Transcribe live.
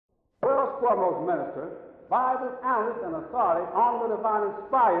foremost minister, Bible analyst, and authority on the divine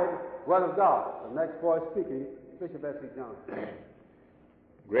inspired Word of God. The next voice speaking, Bishop S.C. Johnson.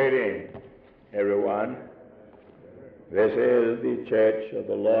 Greetings, everyone. This is the Church of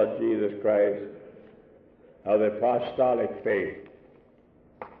the Lord Jesus Christ of the Apostolic Faith.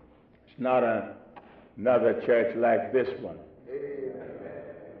 It's not another church like this one.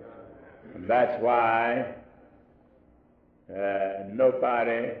 And that's why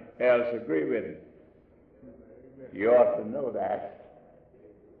nobody else agree with me. You ought to know that.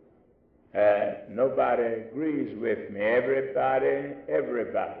 Nobody agrees with me. Everybody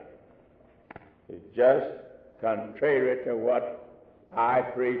is just contrary to what I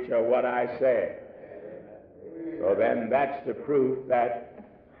preach or what I say. So then that's the proof that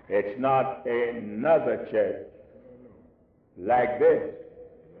it's not another church like this,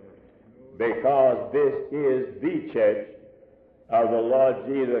 because this is the church of the Lord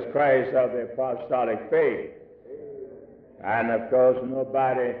Jesus Christ of the Apostolic Faith. And of course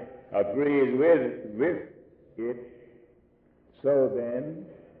nobody agrees with it, so then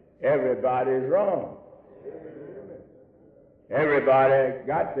everybody's wrong. Everybody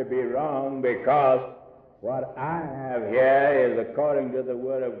got to be wrong, because what I have here is according to the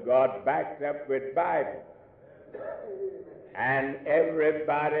Word of God, backed up with Bible. And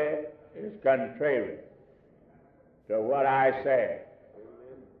everybody is contrary to what I say.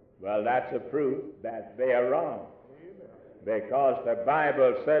 Well, that's a proof that they are wrong, because the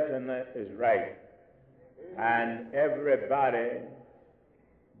Bible certainly is right. And everybody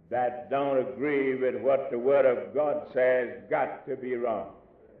that don't agree with what the Word of God says got to be wrong.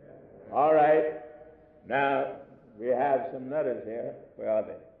 All right. Now, we have some letters here. Where are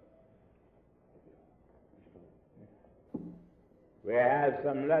they? We have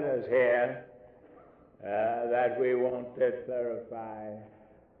some letters here that we want to clarify.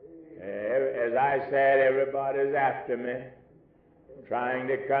 As I said, everybody's after me, trying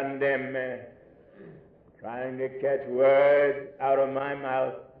to condemn me, trying to catch words out of my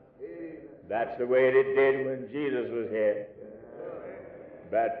mouth. That's the way they did when Jesus was here.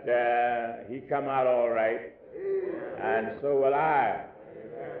 But he come out all right, and so will I.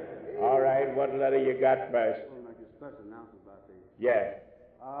 All right, what letter you got first? I'll make a special announcement about these. Yes.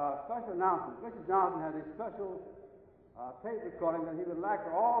 Special announcement. Bishop Johnson has a special tape recording that he would like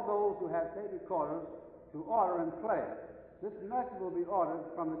for all those who have tape recorders to order and play. This message will be ordered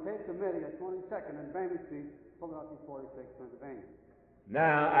from the tape committee at 22nd and Bainbridge Street, Philadelphia 46, Pennsylvania.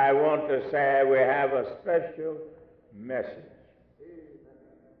 Now I want to say we have a special message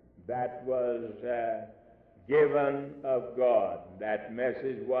that was given of God. That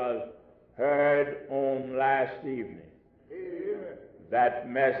message was heard on last evening. Amen. That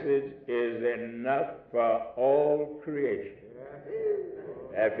message is enough for all creation.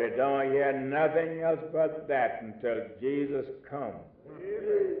 If you don't hear nothing else but that until Jesus comes,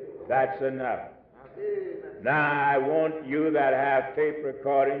 that's enough. Now I want you that have tape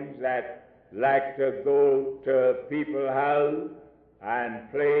recordings, that like to go to people's house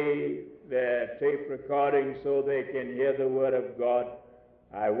and play their tape recording so they can hear the Word of God,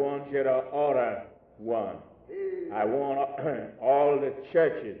 I want you to order one. I want all the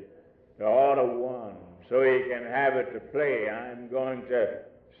churches to order one so you can have it to play. I'm going to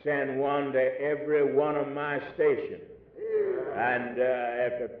send one to every one of my stations. And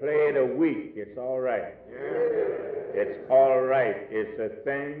if you play it a week, it's all right. It's all right. It's a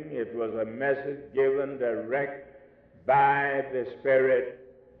thing. It was a message given direct by the Spirit,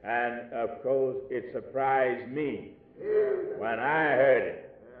 and of course it surprised me when I heard it.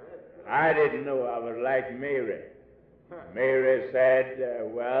 I didn't know. I was like Mary. Mary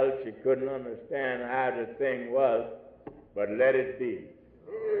said, well, she couldn't understand how the thing was, but let it be.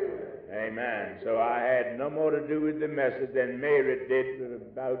 Amen. So I had no more to do with the message than Mary did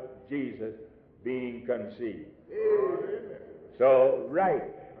about Jesus being conceived. So write,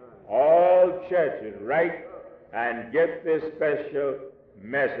 all churches, write and get this special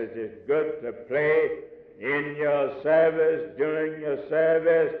message. It's good to play in your service, during your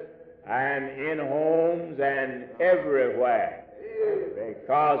service, and in homes and everywhere,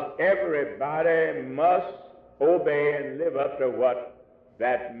 because everybody must obey and live up to what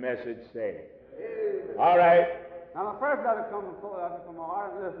that message says. All right. Now, the first letter comes from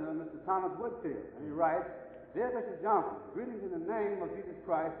our ardent listener, Mr. Thomas Whitfield, and he writes, Dear Bishop Johnson, greetings in the name of Jesus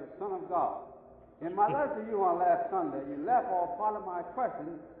Christ, the Son of God. In my letter to you on last Sunday, you left off part of my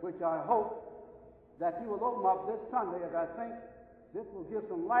question, which I hope that you will open up this Sunday, as I think this will give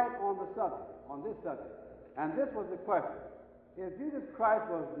some light on this subject. And this was the question. If Jesus Christ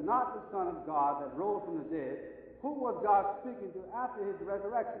was not the Son of God that rose from the dead, who was God speaking to after his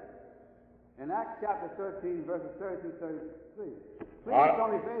resurrection? in Acts chapter 13, verses 32 33. Please All-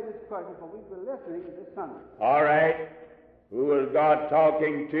 don't evade this question, for we've been listening this Sunday. All right. Who was God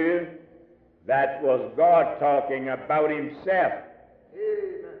talking to? That was God talking about himself.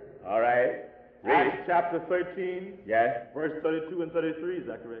 Amen. All right. Acts Read. chapter 13, Yes. verse 32 and 33, is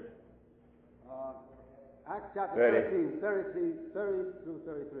that correct? Acts chapter 30. 13, 30 through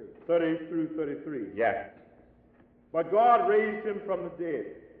 33. 30 through 33. Yeah. But God raised him from the dead.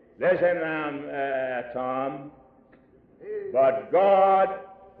 Listen now, Tom. But God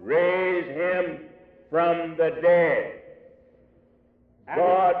raised him from the dead.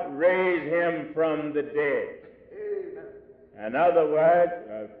 God raised him from the dead. In other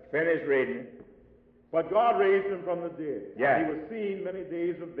words, finish reading. But God raised him from the dead. Yeah. And he was seen many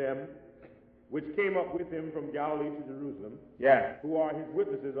days of them which came up with him from Galilee to Jerusalem, Yeah. who are his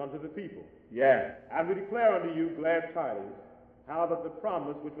witnesses unto the people. Yeah. And we declare unto you glad tidings, how that the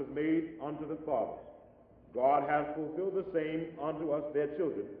promise which was made unto the fathers, God has fulfilled the same unto us their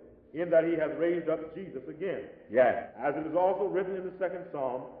children, in that he hath raised up Jesus again. Yeah. As it is also written in the second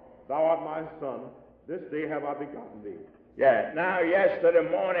Psalm, Thou art my son, this day have I begotten thee. Yeah. Now, yesterday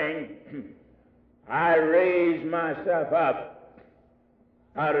morning, I raised myself up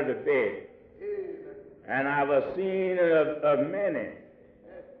out of the bed, and I was seen of many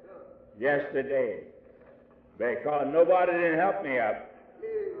yesterday, because nobody didn't help me up.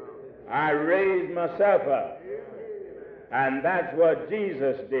 I raised myself up, and that's what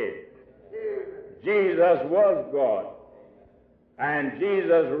Jesus did. Jesus was God, and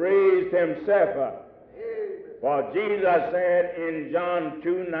Jesus raised himself up. For Jesus said in John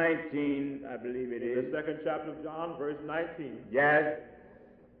 2:19, I believe it In is. the second chapter of John, verse 19, Yes.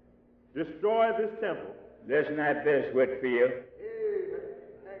 Destroy this temple, Listen at this, Whitfield.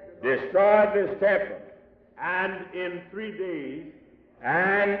 Destroy this temple, and in 3 days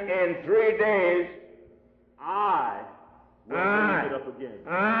and in 3 days I will raise it up again.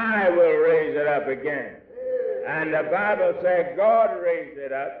 I will raise it up again. And the Bible said God raised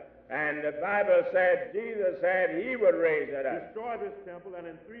it up, and the Bible said Jesus said he would raise it up. Destroy this temple, and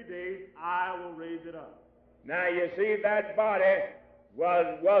in 3 days I will raise it up. Now you see, that body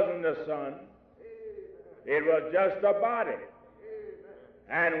wasn't the Son. It was just a body.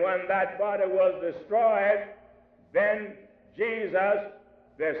 And when that body was destroyed, then Jesus,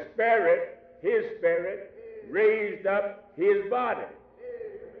 the Spirit, his Spirit, raised up his body.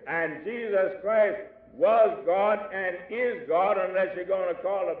 And Jesus Christ was God and is God, unless you're going to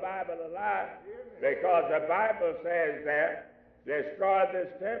call the Bible a lie, because the Bible says there, destroy this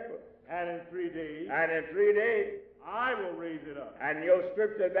temple, And in 3 days and in 3 days, I will raise it up. and your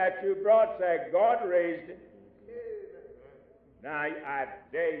scripture that you brought said God raised it. Now, I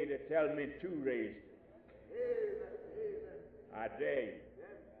dare you to tell me two raised it. I dare you.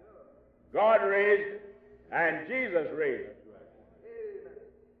 God raised it, and Jesus raised it.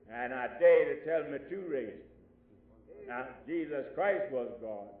 And I dare you to tell me two raised it. Now, Jesus Christ was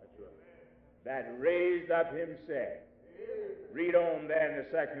God that raised up himself. Read on there in the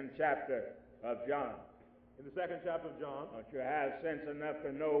second chapter of John. In the second chapter of John, Don't you have sense enough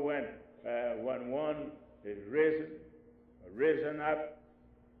to know when one is risen up?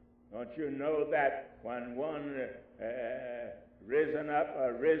 Don't you know that when one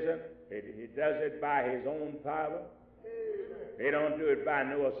risen, he does it by his own power? He don't do it by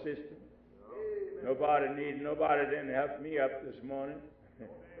no assistance. Nobody didn't help me up this morning.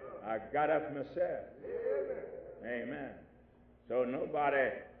 I got up myself. Amen. So nobody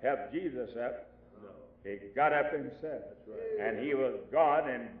helped Jesus up. He got up himself. And he was God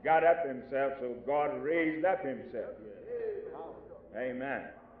and got up himself, so God raised up himself. Amen.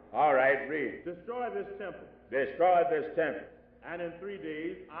 All right, read. destroy this temple, Destroy this temple, and in 3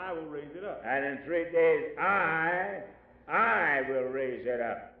 days I will raise it up. and in 3 days I will raise it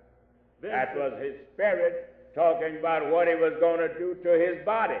up. Then That was his Spirit talking about what he was going to do to his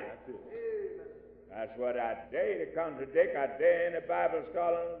body. That's it. That's what I dare you to contradict. I dare any Bible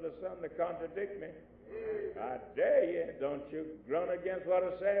scholar under the sun to contradict me. I dare you. Don't you grunt against what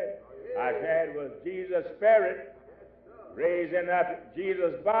I said. I said it was Jesus' Spirit raising up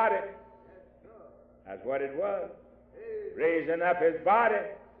Jesus' body. That's what it was. Raising up his body.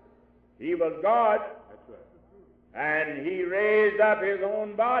 He was God, That's right. and he raised up his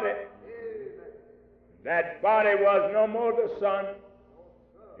own body. That body was no more the Son.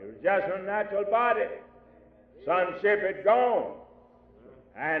 It was just a natural body. Sonship had gone.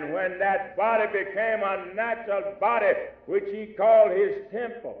 And when that body became a natural body, which he called his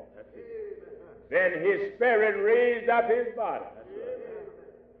temple, then his Spirit raised up his body.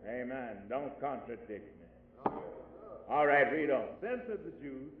 Amen. Don't contradict me. All right, read on. Then said the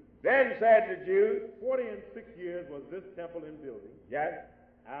Jews, Then said the Jews, 46 years was this temple in building, yes,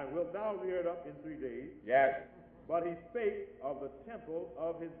 and wilt thou rear it up in 3 days? yes. But he spake of the temple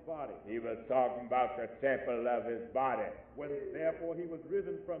of his body. He was talking about the temple of his body. When therefore he was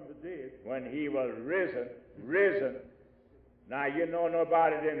risen from the dead, When he was risen. Now, you know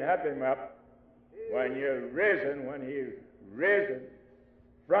nobody didn't help him up. When you're risen, when he's risen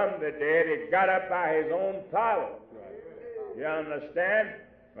from the dead, he got up by his own power. You understand?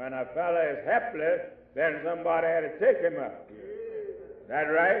 When a fellow is helpless, then somebody had to take him up. That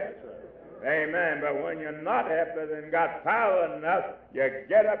right? Amen. But when you're not helpless and got power enough, you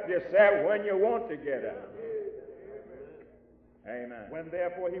get up yourself when you want to get up. Amen. when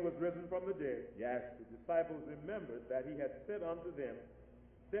therefore he was risen from the dead, Yes, the disciples remembered that he had said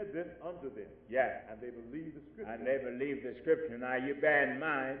this unto them, yes. and they believed the scripture. And they believe the scripture. Now, you bear in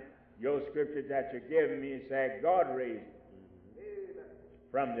mind, your scripture that you're giving me say God raised him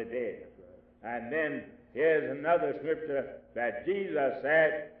from the dead. And then here's another scripture that Jesus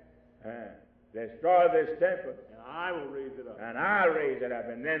said, destroy this temple, And I will raise it up. and I'll raise it up.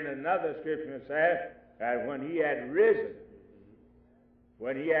 And then another scripture says that when he had risen,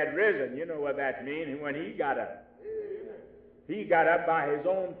 you know what that means, when he got up. He got up by his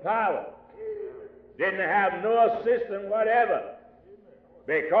own power. Didn't have no assistance whatever.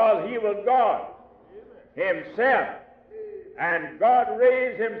 Because he was God himself. And God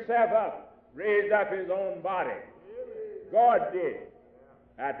raised himself up. Raised up his own body. God did.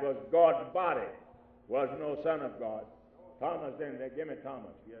 That was God's body. Was no son of God. Thomas in there. Give me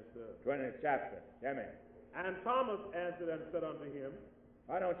Thomas. Yes, sir. 20th chapter. Give me. And Thomas answered and said unto him,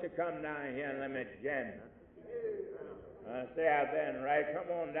 Why don't you come down here and let me jam you? Stay out there and write. Come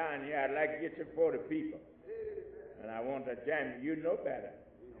on down here. I'd like to get you 40 people. And I want to jam you. You know better.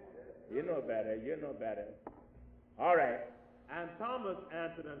 You know better. You know better. All right. And Thomas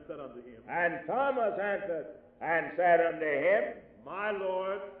answered and said unto him, And Thomas answered and said unto him, My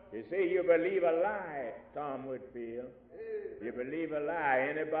Lord, you see, you believe a lie, Tom Whitfield. You believe a lie.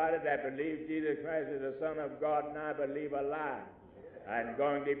 Anybody that believes Jesus Christ is the Son of God now believe a lie. And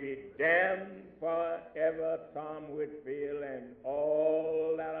going to be damned forever, Tom Whitfield, and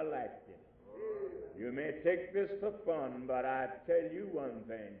all that are like you. You may take this for fun, but I tell you one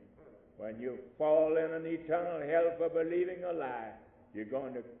thing. When you fall in an eternal hell for believing a lie, you're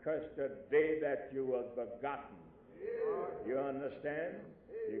going to curse the day that you were begotten. You understand?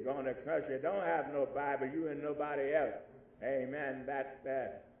 You're going to curse. You don't have no Bible, you and nobody else. Amen.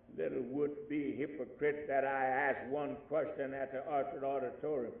 That little would-be hypocrite that I asked one question at the Orchard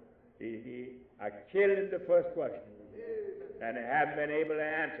Auditorium. I killed him the first question. And I haven't been able to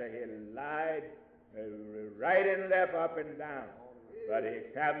answer. He lied right and left, up and down. But he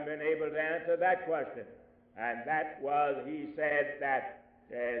haven't been able to answer that question. And that was, he said that,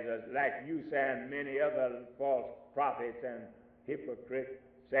 like you say and many other false prophets and hypocrites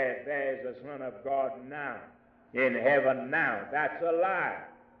said, there's the Son of God now, in heaven now. That's a lie.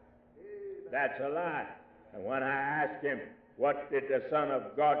 That's a lie. And when I asked him, what did the Son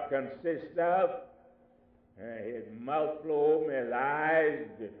of God consist of? His mouth flew open, his eyes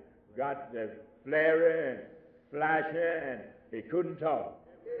got the flaring and flashing, and he couldn't talk.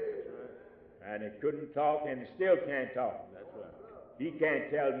 And he couldn't talk, and he still can't talk. that's right. He can't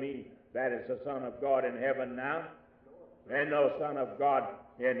tell me that it's the Son of God in heaven now. There's no Son of God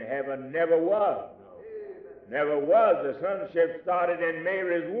in heaven, never was. Never was. The sonship started in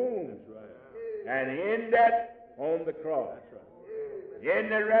Mary's womb. That's right. And ended on the cross. That's right. He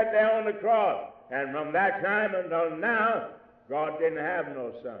ended right there on the cross. And from that time until now, God didn't have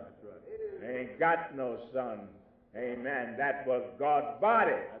no son. That's right. He ain't got no son. Amen. That was God's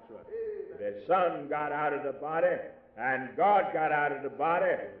body. That's right. The son got out of the body, and God got out of the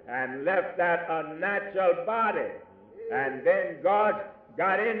body, and left that unnatural body. And then God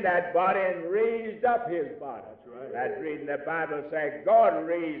got in that body and raised up his body. That's right. That's reading the Bible say God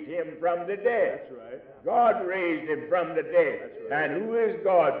raised him from the dead. That's right. God raised him from the dead. That's right. And who is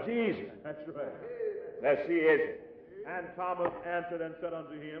God? Jesus. That's right. Let's see, is it? And Thomas answered and said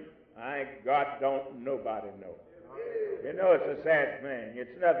unto him, God don't nobody know. You know, it's a sad thing.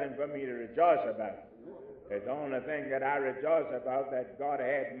 It's nothing for me to rejoice about. It's the only thing that I rejoice about, that God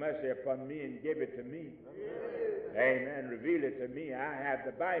had mercy upon me and gave it to me. Amen. Reveal it to me. I have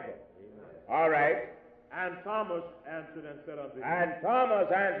the Bible. All right. And Thomas answered and said unto him, And Thomas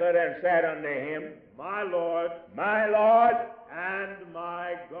answered and said unto him, My Lord My Lord. and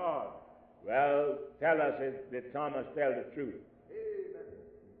my God. Well, tell us, did Thomas tell the truth?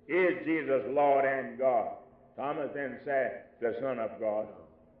 Is Jesus Lord and God? Thomas didn't say the Son of God,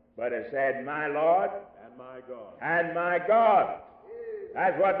 but he said, My Lord And my God. And my God.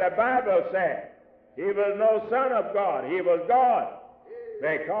 That's what the Bible said. He was no son of God. He was God.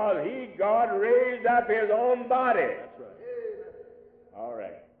 Because God, raised up his own body. That's right. All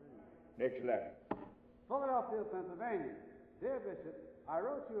right. Next letter. Philadelphia, Pennsylvania. Dear Bishop, I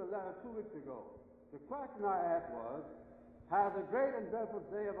wrote you a letter 2 weeks ago. The question I asked was, has the great and dreadful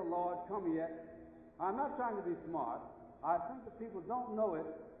day of the Lord come yet? I'm not trying to be smart. I think that people don't know it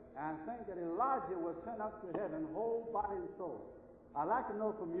and think that Elijah was sent up to heaven, whole body and soul. I'd like to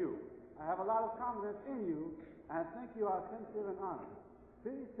know from you. I have a lot of confidence in you and think you are sincere and honest.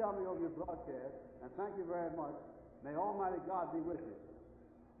 Please tell me over your broadcast, and thank you very much. May Almighty God be with you.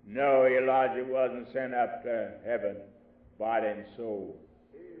 No, Elijah wasn't sent up to heaven, body and soul.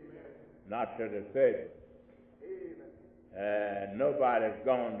 Amen. Not to the third. Nobody's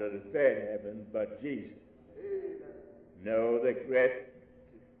gone to the third heaven but Jesus. Amen. No, the great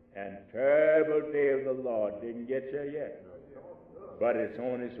and terrible day of the Lord didn't get you yet, but it's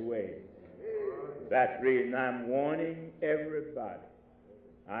on its way. That's the reason I'm warning everybody.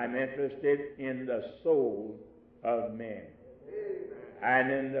 I'm interested in the soul of men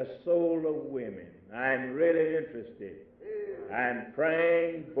and in the soul of women. I'm really interested. I'm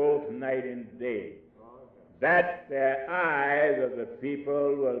praying both night and day that the eyes of the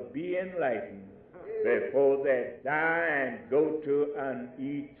people will be enlightened before they die and go to an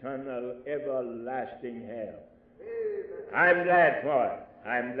eternal, everlasting hell. I'm glad for it.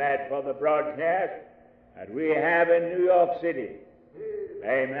 I'm glad for the broadcast that we have in New York City.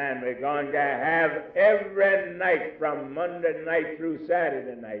 Amen. We're going to have every night from Monday night through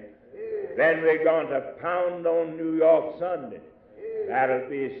Saturday night. Then we're going to pound on New York Sunday. That'll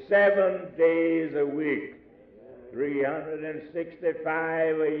be 7 days a week,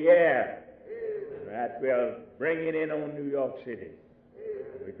 365 a year. That we'll bring it in on New York City.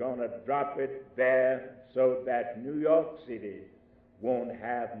 We're going to drop it there so that New York City won't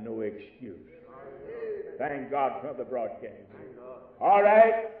have no excuse. Thank God for the broadcast. All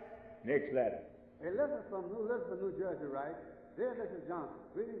right, next letter. A letter from New Lisbon, New Jersey, writes, Dear Mrs. Johnson,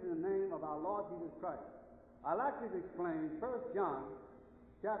 greetings in the name of our Lord Jesus Christ. I'd like you to explain 1 John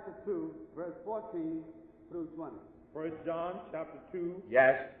chapter 2, verse 14 through 20. 1 John chapter 2,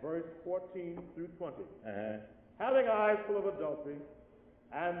 Yes. verse 14 through 20. Uh-huh. Having eyes full of adultery,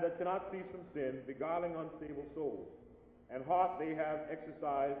 and that cannot cease from sin, beguiling unstable souls, and heart they have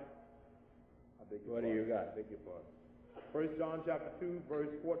exercised. What do you got? Beg your pardon. 1 John chapter 2,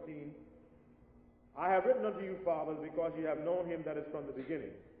 verse 14. I have written unto you, fathers, because you have known him that is from the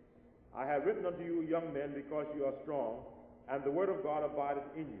beginning. I have written unto you, young men, because you are strong, and the word of God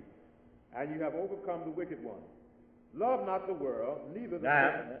abideth in you, and you have overcome the wicked one. Love not the world, neither the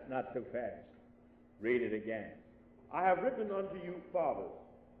things. Not too fast. Read it again. I have written unto you, fathers,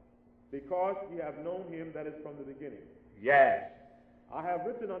 because you have known him that is from the beginning. Yes. I have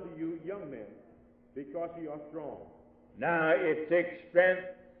written unto you, young men, because ye are strong. Now it takes strength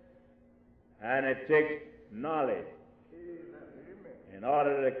and it takes knowledge in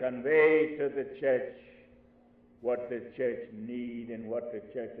order to convey to the church what the church needs and what the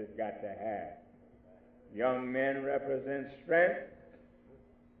church has got to have. Young men represent strength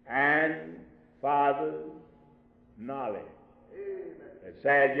and fathers' knowledge. It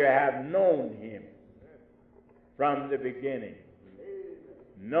says you have known him from the beginning.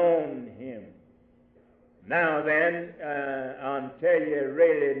 Known him. Now then, until you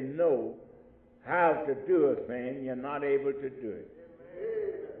really know how to do a thing, you're not able to do it.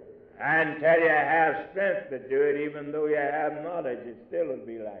 Until you have strength to do it, even though you have knowledge, it still will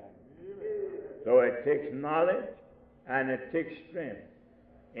be lacking. So it takes knowledge and it takes strength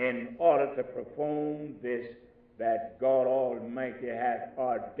in order to perform this that God Almighty has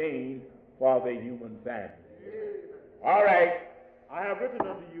ordained for the human family. All right. I have written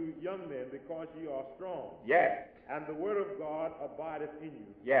unto you, young men, because ye are strong. Yes. And the word of God abideth in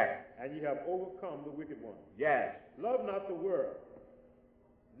you. Yes. And ye have overcome the wicked one. Yes. Love not the world,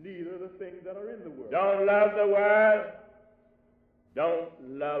 neither the things that are in the world. Don't love the world.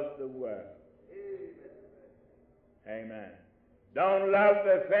 Don't love the world. Amen. Don't love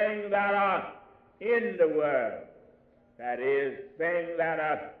the things that are in the world. That is, things that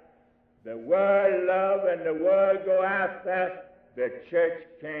are the world love and the world go after. The church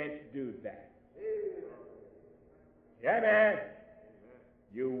can't do that. Amen.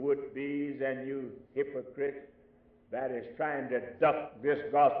 You would-be's and you hypocrites that is trying to duck this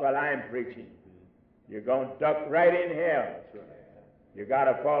gospel I'm preaching. You're going to duck right in hell. You got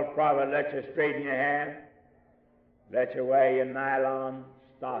a false prophet, let you straighten your hair. Let you wear your nylon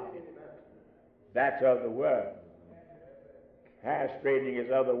stocking. That's of the world. Hair straightening is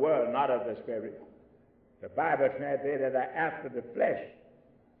of the world, not of the Spirit. The Bible says they that are after the flesh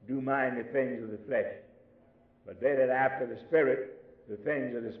do mind the things of the flesh, but they that are after the Spirit, the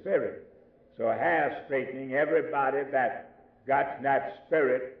things of the Spirit. So hair straightening, everybody that got that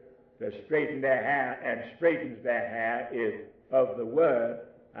spirit to straighten their hair and straightens their hair is of the Word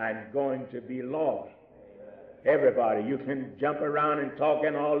and going to be lost. Everybody. You can jump around and talk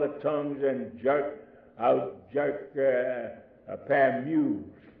in all the tongues and jerk a pair of mules.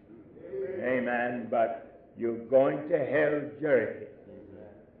 Amen. But you're going to hell jerky.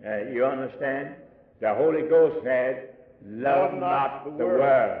 You understand? The Holy Ghost said, love not the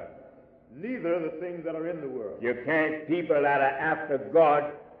world. Neither the things that are in the world. You can't, people that are after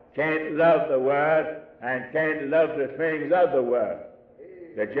God can't love the world and can't love the things of the world.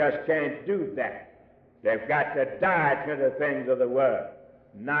 They just can't do that. They've got to die to the things of the world.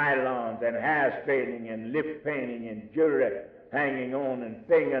 Nylons and hair straightening and lip painting and jewelry hanging on and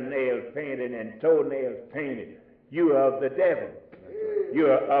fingernails painted and toenails painted. You are of the devil. You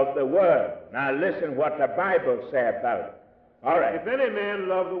are of the world. Now listen what the Bible says about it. All right. If any man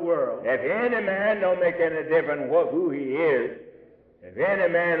love the world. If any man, don't make any difference who he is. If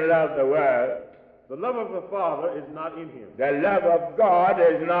any man love the world. The love of the Father is not in him. The love of God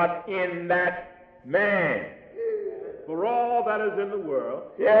is not in that man. For all that is in the world.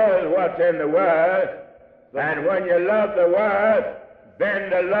 Here's what's in the world. And when you love the world, then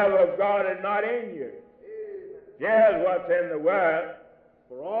the love of God is not in you. Here's what's in the world.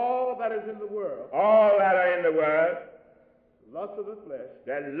 For all that is in the world. All that are in the world. Lust of the flesh.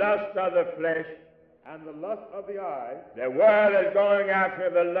 The lust of the flesh. And the lust of the eyes. The world is going after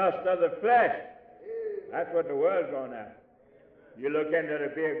the lust of the flesh. That's what the world's going after. You look into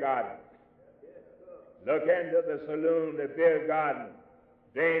the beer garden. Look into the saloon, the beer garden,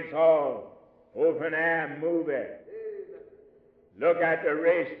 dance hall, open air movie. Look at the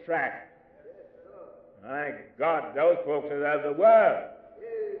racetrack. My God, those folks are of the world.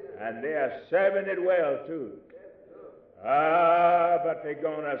 And they are serving it well, too. But they're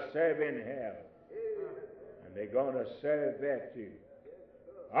going to serve in hell. And they're going to serve that, too.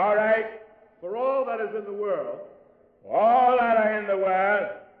 All right. For all that is in the world. All that are in the world.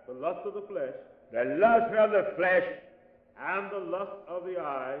 The lust of the flesh. The lust of the flesh. And the lust of the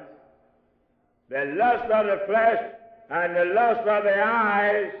eyes. The lust of the flesh and the lust of the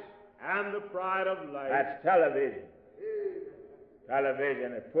eyes. And the pride of life. That's television.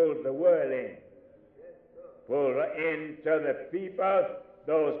 Television, it pulls the world in. Pulls into the people,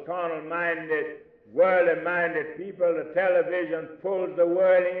 those carnal-minded, worldly-minded people. The television pulls the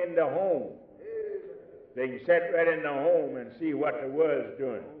world in the home. They can sit right in the home and see what the world's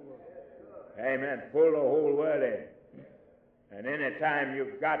doing. Amen. Pull the whole world in. And any time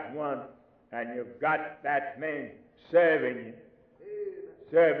you've got one and you've got that thing serving you,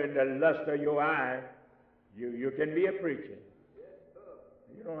 serving the lust of your eye, you can be a preacher.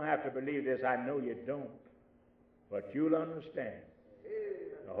 You don't have to believe this. I know you don't. But you'll understand.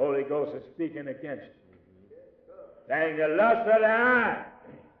 The Holy Ghost is speaking against it. Saying the lust of the eye.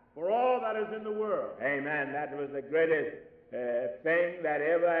 For all that is in the world. Amen. That was the greatest thing that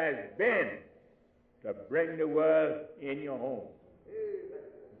ever has been, to bring the world in your home.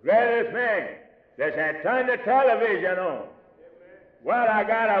 Greatest thing. They said, turn the television on. Well, I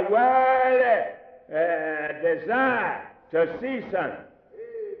got a worldly desire to see something.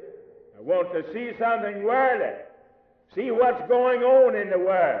 I want to see something worldly. See what's going on in the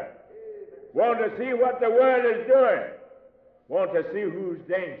world. Want to see what the world is doing. Want to see who's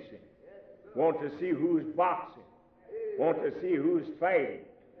dancing. Want to see who's boxing. Want to see who's fighting.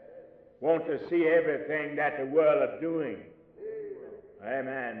 Want to see everything that the world are doing.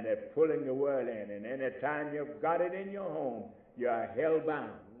 Amen. They're pulling the world in. And any time you've got it in your home, you are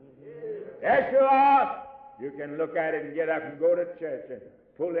hell-bound. Yes, you are. You can look at it and get up and go to church and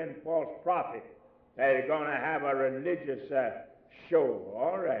pull in false prophets that are going to have a religious show.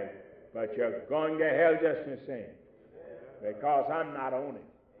 All right. But you're going to hell just the same. Because I'm not on it.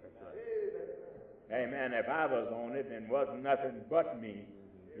 Amen. If I was on it and wasn't nothing but me,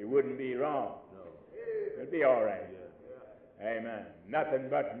 it wouldn't be wrong. It'd be all right. Amen. Nothing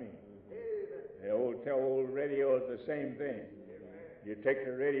but me. The old radio is the same thing. You take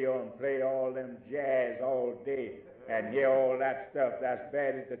the radio and play all them jazz all day and hear all that stuff. That's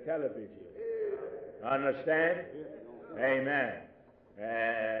bad as the television. Understand? Amen.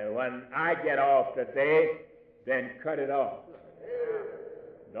 When I get off today, then cut it off.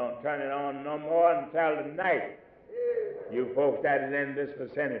 Don't turn it on no more until the night. You folks that is in this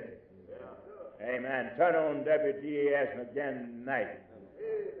vicinity. Amen. Turn on WDAS again tonight.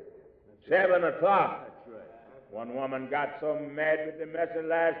 7 o'clock. One woman got so mad with the message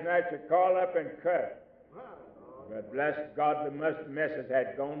last night, she called up and cursed. But bless God, the message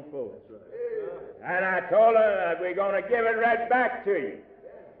had gone forth. And I told her that we're going to give it right back to you.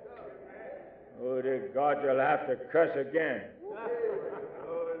 Oh, dear God, you'll have to curse again.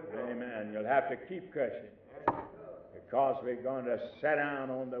 Amen. You'll have to keep cursing. Because we're going to sit down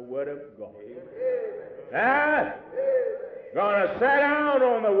on the Word of God. Huh? Going to sit down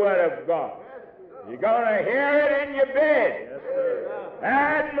on the Word of God. You're going to hear it in your bed.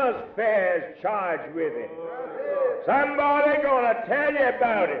 Atmosphere is charged with it. Somebody going to tell you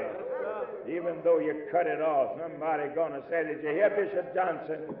about it. Even though you cut it off, somebody going to say, did you hear Bishop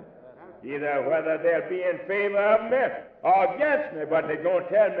Johnson? Either whether they'll be in favor of me or against me, but they're going to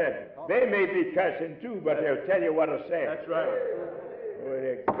tell me. They may be cursing too, but they'll tell you what to say. That's right.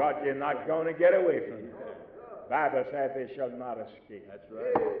 Oh, God, you're not going to get away from it. The Bible says they shall not escape. That's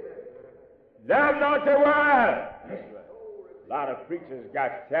right. Love not the world. That's right. A lot of preachers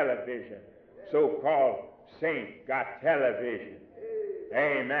got television. So-called saints got television.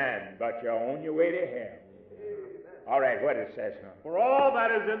 Amen. But you're on your way to hell. All right, what it says now. For all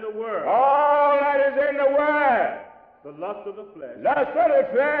that is in the world. All that is in the world. The lust of the flesh. Lust of the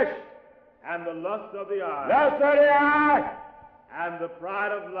flesh. And the lust of the eye. Lust of the eye. And the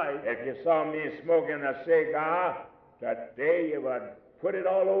pride of life. If you saw me smoking a cigar, today you would put it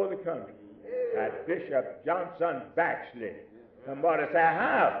all over the country. That Bishop Johnson backslid. Somebody say,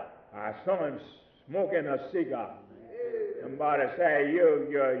 how? I saw him smoking a cigar. Somebody say,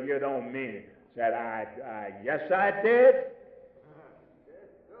 you don't mean it. Said, yes, I did.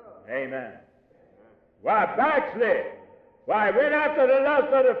 Amen. Why, backslid. Why, went after the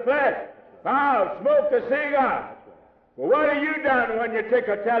lust of the flesh. Wow, smoked a cigar. Well, what have you done when you take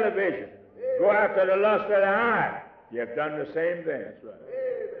a television? Go after the lust of the eye. You've done the same thing. That's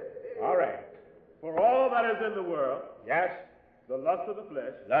right. All right. For all that is in the world. Yes. The lust of the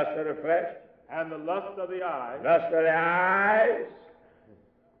flesh. Lust of the flesh. And the lust of the eyes. Lust of the eyes.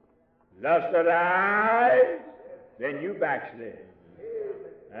 Lust of the eyes. Then you backslid.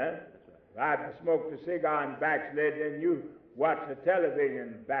 Huh? If I smoked a cigar and backslid, then you watch the television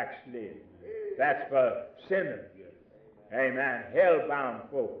and backslid. That's for sinners. Amen. Hell-bound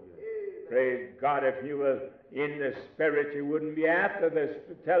folk. Praise God, if you were in the spirit, you wouldn't be after the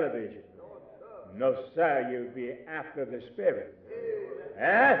television. No, sir, you'd be after the spirit.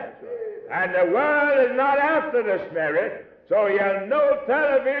 Eh? And the world is not after the spirit, so you know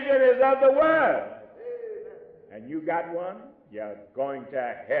television is of the world. And you got one, you're going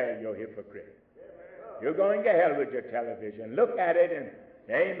to hell, you hypocrite. You're going to hell with your television. Look at it and,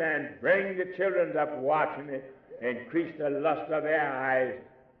 amen, bring the children up watching it, increase the lust of their eyes,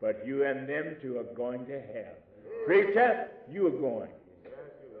 but you and them two are going to hell. Preacher, you are going.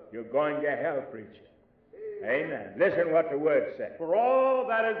 You're going to hell, preacher. Amen. Listen what the word says. For all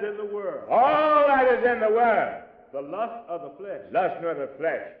that is in the world. All that is in the world. The lust of the flesh. Lust of the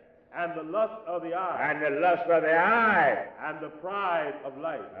flesh. And the lust of the eye. And the lust of the eye. And the pride of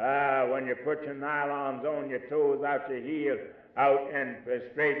life. When you put your nylons on your toes, out your heel, out and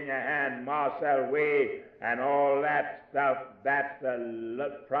straighten your hand, Marcel way, and all that stuff, that's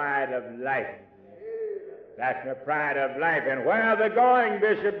the pride of life. That's the pride of life. And where are they going,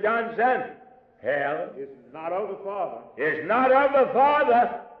 Bishop Johnson? Hell. It's not of the Father. It's not of the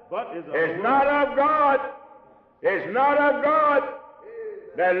Father. But is of it's not of God. It's not of God.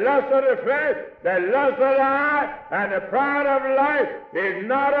 The lust of the flesh, the lust of the eye, and the pride of life is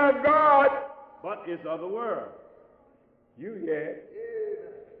not of God. But is of the world. You hear?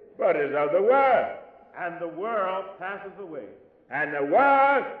 But is of the world. And the world passes away. And the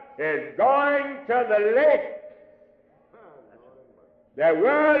world is going to the lake. The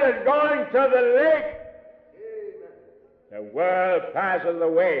world is going to the lake. The world passes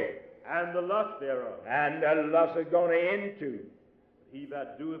away. And the lust thereof. And the lust is going into. He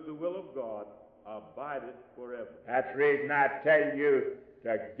that doeth the will of God abideth forever. That's the reason I tell you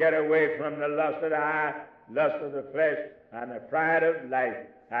to get away from the lust of the eye, lust of the flesh, and the pride of life,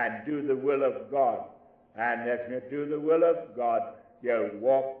 and do the will of God. And if you do the will of God, you'll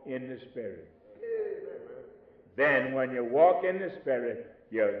walk in the Spirit. Then when you walk in the Spirit,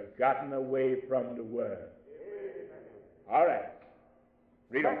 you've gotten away from the world. All right.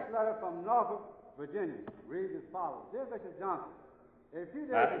 Read on. Next letter from Norfolk, Virginia, reads as follows. Dear Bishop Johnson, a few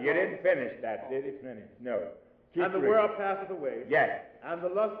days ago... You didn't finish that, did you? Finish? No. Keep and the reading. world passeth away. Yes. And the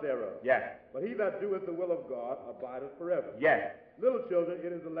lust thereof. Yes. But he that doeth the will of God abideth forever. Yes. Little children,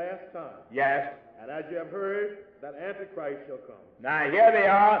 it is the last time. Yes. And as you have heard, that Antichrist shall come. Now here they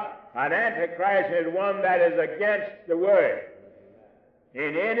are. An Antichrist is one that is against the Word.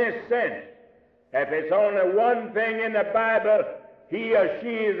 In any sense. If it's only one thing in the Bible, he or she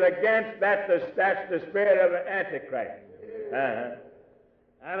is against, that's the spirit of an Antichrist.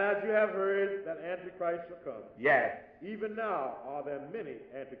 And as you have heard that Antichrist shall come, Yes. even now are there many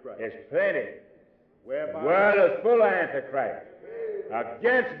Antichrists. There's plenty. Whereby The world is full of Antichrist.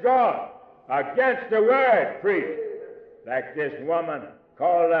 Against God, against the word preached. Like this woman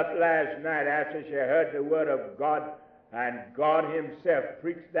called up last night after she heard the word of God, and God himself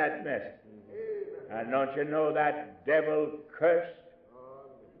preached that message. And don't you know that devil cursed?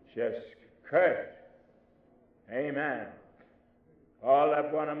 Just cursed. Amen. Called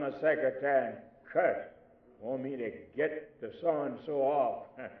up one of my secretaries and cursed. Want me to get the so-and-so off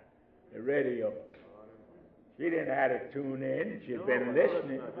the radio. She didn't have to tune in. She'd been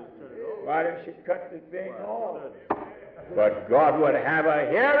listening. Why didn't she cut the thing off? But God would have her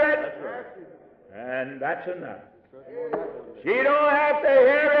hear it, and that's enough. She don't have to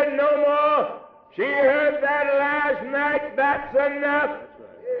hear it no more. She heard that last night. That's enough.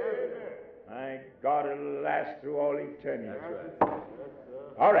 Thank God it'll last through all eternity.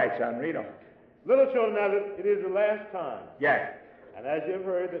 All right, son, read on. Little children, now it is the last time. Yes. And as you have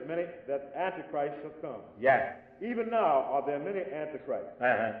heard that Antichrist shall come. Yes. Even now are there many Antichrists,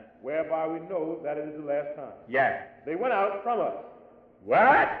 whereby we know that it is the last time. Yes. They went out from us.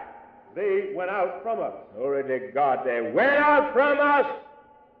 What? They went out from us. Glory to God. They went out from us.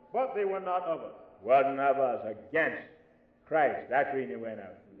 But they were not of us. Wasn't of us. Against Christ. That's when they went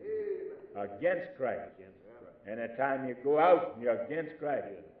out. Against Christ. Anytime you go out, you're against Christ.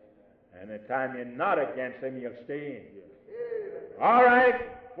 And the time you're not against him, you'll stay in. All right.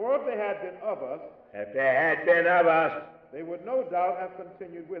 For if they had been of us, if they had been of us, they would no doubt have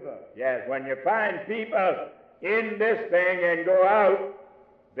continued with us. Yes, when you find people in this thing and go out,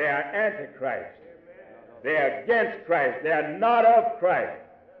 they are Antichrist. They are against Christ. They are not of Christ.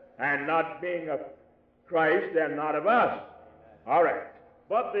 And not being of Christ, they're not of us. All right.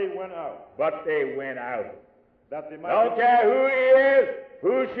 But they went out. But they went out. That they might Don't care who he is,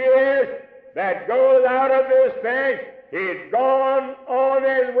 who she is, that goes out of this thing, he's gone on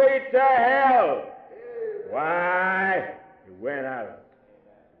his way to hell. Why? He went out.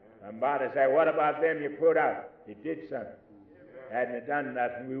 Somebody said, what about them you put out? He did something. Hadn't he done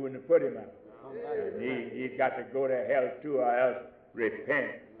nothing, we wouldn't have put him out. And he's got to go to hell too, or else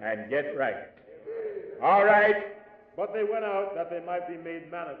repent and get right. All right. But they went out that they might be made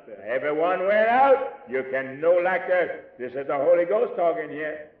manifest. Everyone went out. You can know like that. This is the Holy Ghost talking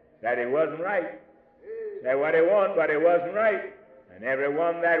here, that it wasn't right. Said what he wanted, but it wasn't right. And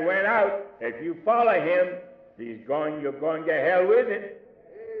everyone that went out, if you follow him, you're going to hell with him.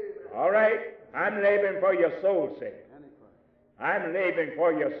 All right? I'm laboring for your soul's sake. I'm laboring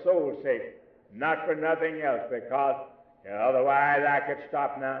for your soul's sake, not for nothing else, because otherwise I could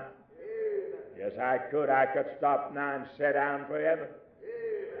stop now. Yes, I could. I could stop now and sit down forever.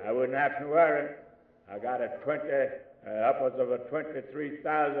 I wouldn't have to worry. I got upwards of a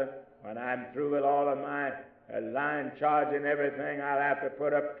 23,000. When I'm through with all of my line charge and everything, I'll have to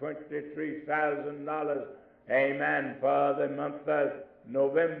put up $23,000, amen, for the month of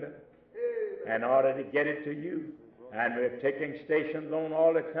November in order to get it to you. And we're taking station loan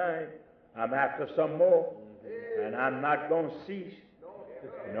all the time. I'm after some more, and I'm not going to cease.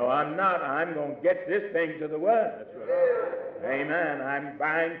 No, I'm not. I'm going to get this thing to the world. Amen. I'm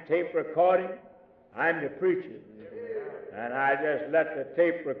buying tape recording. I'm the preacher. And I just let the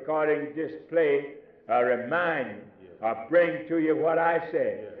tape recording display remind you or bring to you what I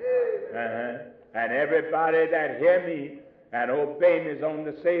said. And everybody that hear me and obey me is on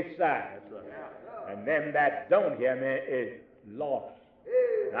the safe side. And them that don't hear me is lost.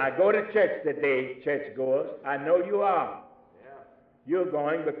 Now, I go to church today, churchgoers. I know you are. You're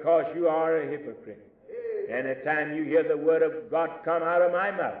going because you are a hypocrite. Anytime you hear the word of God come out of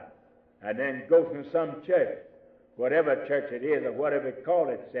my mouth and then go from some church, whatever church it is or whatever it calls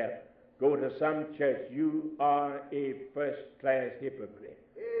itself, go to some church, you are a first-class hypocrite.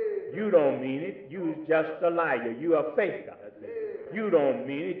 You don't mean it. You're just a liar. You're a faker. You don't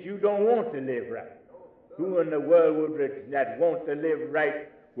mean it. You don't want to live right. Who in the world that want to live right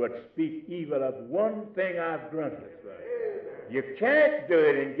would speak evil of one thing I've grunted? You can't do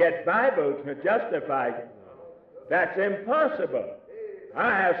it and get Bibles to justify it. That's impossible. I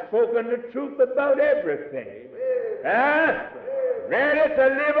have spoken the truth about everything. Ready to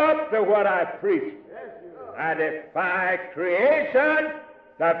live up to what I preach. I defy creation,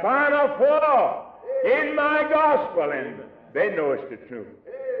 the final flaw in my gospel, and they know it's the truth.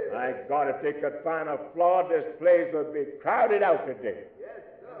 My God, if they could find a flaw, this place would be crowded out today.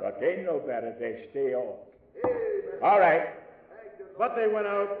 But they know better. They stay on. All right. But they went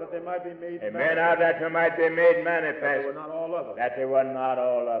out that they might be made They manifest. went out that they might be made That they manifest. were not all of us. That they were not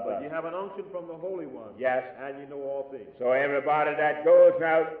all of But us. you have an unction from the Holy One. Yes. And you know all things. So everybody that goes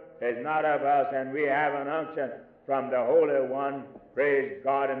out is not of us, and we have an unction from the Holy One. Praise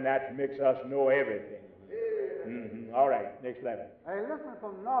God, and that makes us know everything. All right, next letter. A listener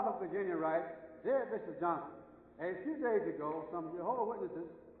from Norfolk, Virginia writes, Dear Bishop Johnson, a few days ago, some Jehovah Witnesses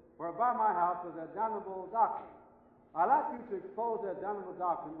were by my house with their damnable doctrine. I'd like you to expose their damnable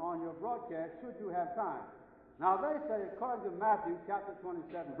doctrine on your broadcast should you have time. Now they say, according to Matthew chapter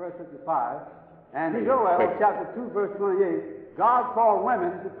 27, verse 55, and Joel chapter 2, verse 28, God called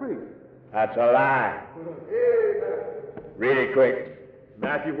women to preach. That's a lie. Read it quick.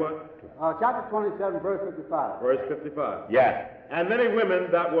 Matthew what? Chapter 27, verse 55. Verse 55. Yes. And many women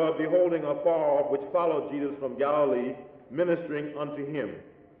that were beholding afar off, which followed Jesus from Galilee, ministering unto him.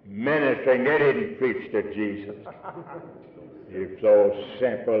 Ministering, they didn't preach to Jesus. You're so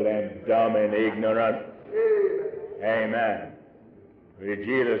simple and dumb and ignorant. Amen. Did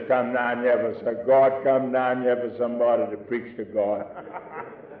Jesus come down here for God come down here for somebody to preach to God?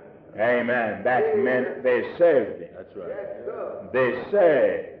 Amen. That meant they served him. That's right. They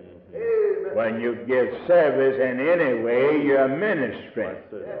served. When you give service in any way, you're ministering.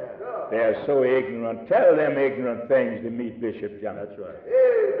 They're so ignorant. Tell them ignorant things to meet Bishop Johnson. That's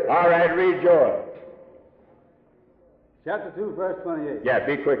right. All right, read Joel. Chapter 2, verse 28. Yeah,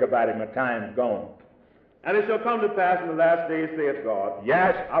 be quick about it. My time's gone. And it shall come to pass in the last days, saith God,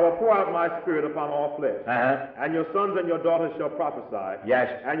 Yes. I will pour out my spirit upon all flesh. Uh-huh. And your sons and your daughters shall prophesy.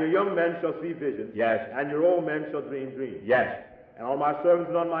 Yes. And your young men shall see visions. Yes. And your old men shall dream dreams. Yes. And on my servants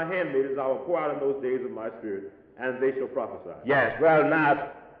and on my handmaidens I will pour out in those days of my spirit, and they shall prophesy. Yes. Well, now,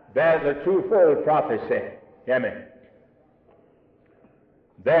 there's a twofold prophecy. Hear me.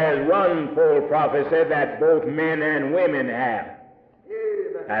 There's one fold prophecy that both men and women have.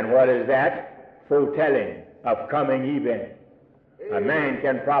 And what is that? Foretelling of coming event. A man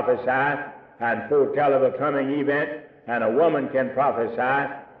can prophesy and foretell of a coming event, and a woman can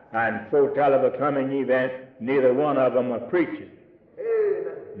prophesy and foretell of a coming event. Neither one of them are preaching.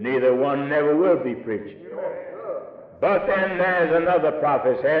 Neither one never will be preaching. But then there's another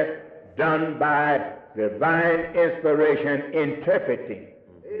prophecy done by divine inspiration, interpreting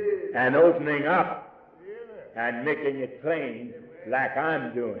and opening up and making it plain like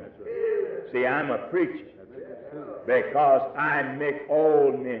I'm doing. See, I'm a preacher because I make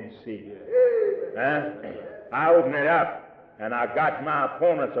all men see. I open it up and I got my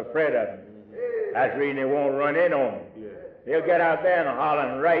opponents afraid of me. That's the reason they won't run in on me. They'll get out there and holler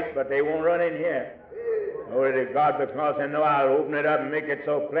and write, but they won't run in here. Glory to God, because they know I'll open it up and make it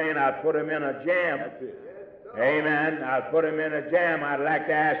so plain I'll put them in a jam. Amen. I'll put them in a jam. I'd like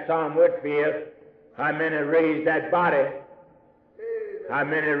to ask Tom Whitfield how many raised that body. How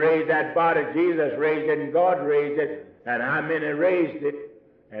many raised that body? Jesus raised it and God raised it. And how many raised it?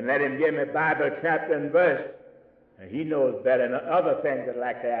 And let him give me Bible chapter and verse. And he knows better than other things I'd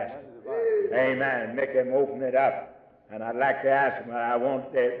like to ask him. Amen. Make him open it up. And I'd like to ask them, I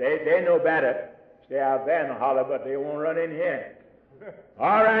won't, they know better. Stay out there and holler, but they won't run in here.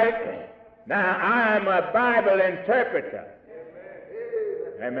 All right. Now, I'm a Bible interpreter.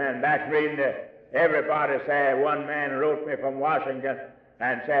 Amen. That's reading everybody said, one man wrote me from Washington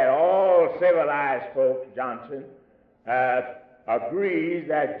and said, all civilized folks, Johnson, agrees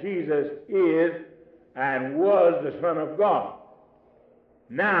that Jesus is and was the Son of God.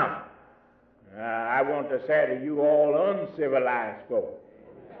 Now, I want to say to you all uncivilized folks,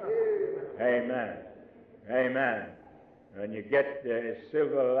 amen, amen. When you get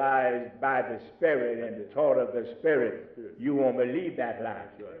civilized by the Spirit and the thought of the Spirit, you won't believe that lie.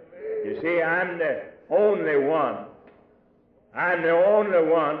 You see, I'm the only one. I'm the only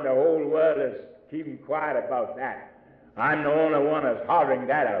one. The whole world is keeping quiet about that. I'm the only one that's hollering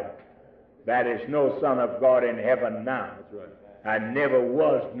that out. That is no Son of God in heaven now. And never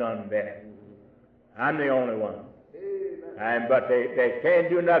was none there. I'm the only one. But they can't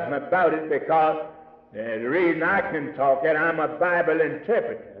do nothing about it because the reason I can talk it, I'm a Bible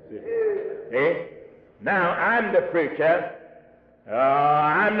interpreter. Now, I'm the preacher.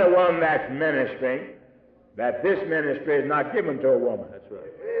 I'm the one that's ministering. That this ministry is not given to a woman. That's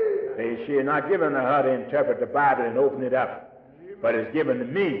right. She is not given to her to interpret the Bible and open it up. But it's given to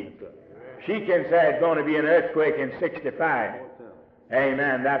me. She can say it's going to be an earthquake in 65.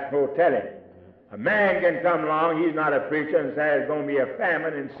 Amen. That's foretelling. A man can come along, he's not a preacher, and say there's going to be a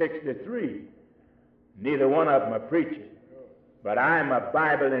famine in 63. Neither one of them are preaching. But I'm a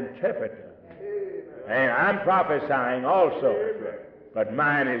Bible interpreter. And I'm prophesying also. But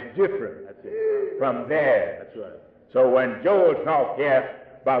mine is different from theirs. So when Joel talked here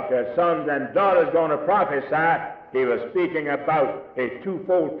about their sons and daughters going to prophesy, he was speaking about a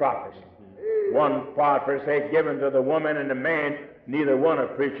twofold prophecy. One prophecy given to the woman and the man, neither one a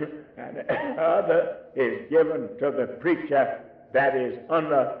preacher, and the other is given to the preacher that is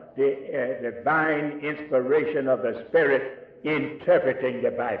under the divine inspiration of the Spirit interpreting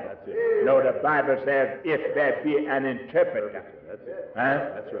the Bible. No, the Bible says, if there be an interpreter.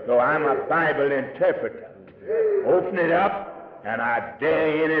 That's right. So I'm a Bible interpreter. Open it up, and I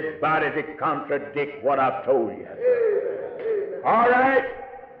dare anybody to contradict what I've told you. All right?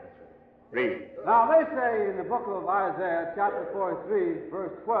 Read. Now they say in the book of Isaiah, chapter 43,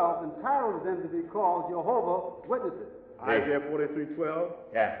 verse 12, entitled them to be called Jehovah Witnesses. Isaiah 43:12.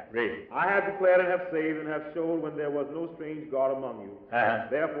 Yeah, read. I have declared and have saved and have showed when there was no strange God among you.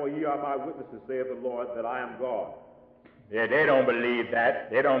 Therefore ye are my witnesses, saith the Lord, that I am God. Yeah, they don't believe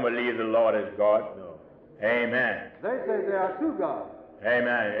that. They don't believe the Lord is God. No. Amen. They say there are two gods.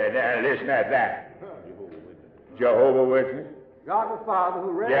 Amen. And listen at that. Jehovah Witness. God the Father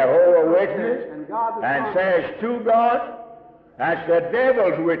who raised Jehovah Witness. and God the And Son. says two gods. That's the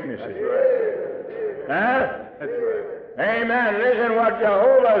devil's witnesses. That's right. Huh? That's right. Amen. Listen what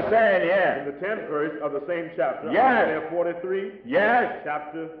Jehovah is saying In here. the 10th verse of the same chapter, Yes. Isaiah 43, Yes.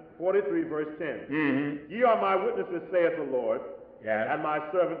 chapter 43, verse 10. Mm-hmm. Ye are my witnesses, saith the Lord, Yes. and my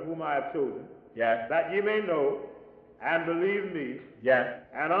servant whom I have chosen, Yes. that ye may know and believe me Yes.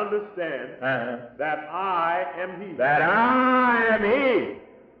 and understand Uh-huh. that I am he. That I am he.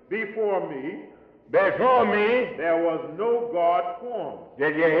 Before me Before me. there was no God formed.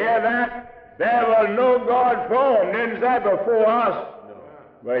 Did you hear that? There was no God formed. Didn't say before us. No.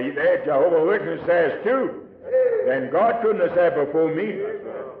 Well, there Jehovah Witness says too. Then God couldn't have said before me.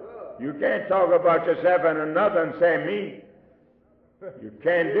 You can't talk about yourself and another and say me. You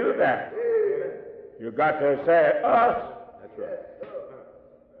can't do that. You got to say us. That's right.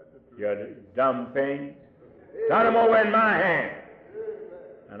 You dumb thing. Turn them over in my hand,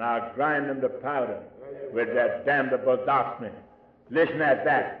 and I'll grind them to powder with that damnable doctrine. Listen at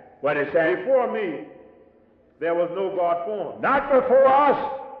that. What it says? Before me there was no God formed. Not before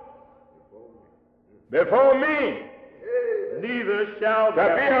us. Before me. Neither shall To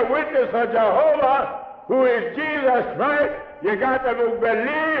be a witness of Jehovah, who is Jesus Christ, you got to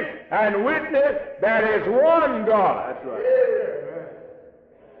believe and witness that is one God. That's right.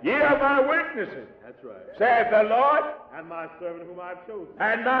 Ye are my witnesses, That's right. saith the Lord, And my servant whom I have chosen,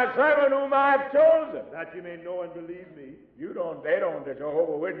 and my servant whom I have chosen. that you may know and believe me. The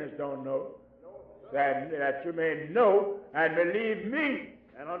Jehovah Witness don't know. That you may know and believe me.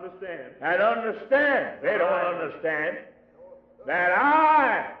 And understand. And understand. They don't understand that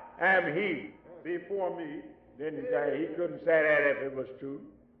I am he. Before me Didn't say, he couldn't say that if it was true.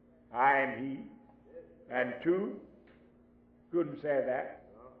 I am he. And two, couldn't say that.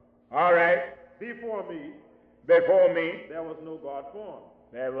 All right. Before me Before me, there was no God formed.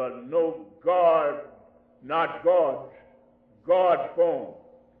 there was no God, not gods, God formed.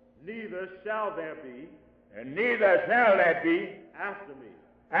 Neither shall there be And neither shall there be after me.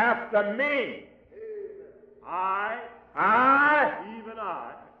 after me. I,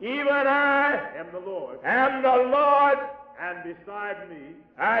 Even I, am the Lord, am the Lord, and beside me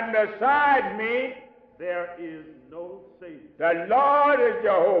and beside me, there is no Savior. the Lord is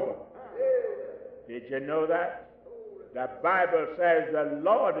Jehovah. Did you know that? The Bible says the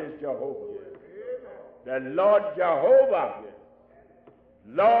Lord is Jehovah. The Lord Jehovah.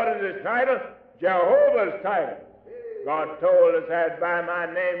 Lord is his title, Jehovah's title. God told us that by my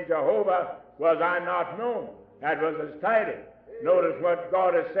name Jehovah was I not known. That was his title. Notice what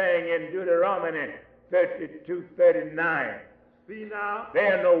God is saying in Deuteronomy 32:39. See now, They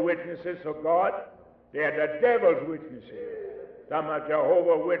are no witnesses of God. They are the devil's witnesses. Some of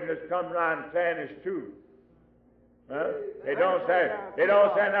Jehovah's Witnesses come around saying it's true. Huh? They don't say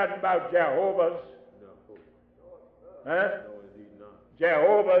nothing about Jehovah's. Huh? no, indeed not.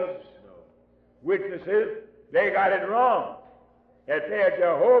 Jehovah's No. Witnesses, they got it wrong. If they're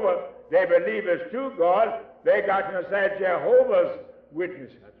Jehovah, they believe it's true God, they got to say Jehovah's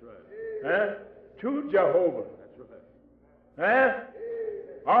Witnesses. That's right. Huh? To Jehovah. That's right.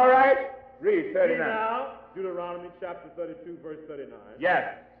 Huh? All right. Read See 39. now, Deuteronomy chapter 32, verse 39.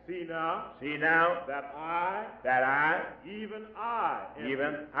 Yes. See now, See now that I, that I, even I, am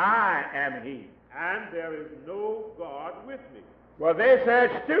even he, I am he. and there is no God with me. Well, they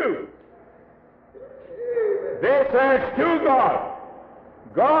searched too. They searched to God.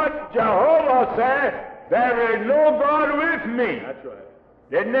 God, Jehovah said, there is no God with me. That's right.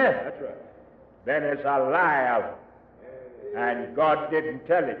 Didn't it? That's right. Then it's a lie of it. And God didn't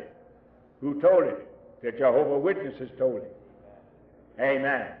tell it. Who told it? The Jehovah Witnesses told him.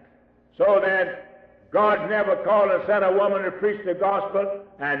 Amen. So then, God never called and sent a woman to preach the gospel,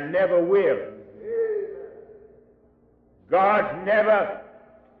 and never will. God never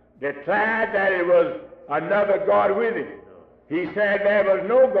declared that it was another God with him. He said there was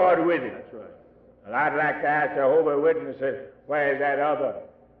no God with him. That's right. And I'd like to ask Jehovah Witnesses, where is that other?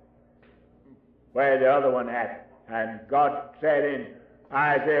 Where is the other one at? And God said in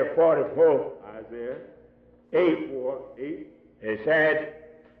Isaiah 44, Isaiah 8, 8. he said,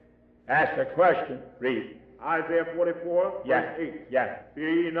 ask the question, read. Isaiah 44, Yeah, verse 8. yeah.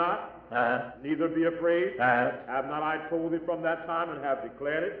 Fear ye not, neither be afraid. Uh-huh. Have not I told thee from that time, and have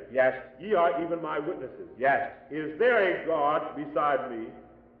declared it? Yes, Ye are even my witnesses. yes. Is there a God beside me?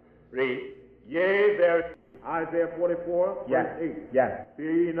 Read. Yea, there. Isaiah 44, Yeah, verse 8. yeah.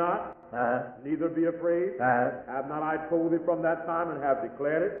 Fear ye not, neither be afraid. Have not I told thee from that time, and have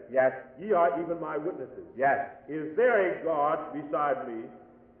declared it? Yes, Ye are even my witnesses. yes. Is there a God beside me?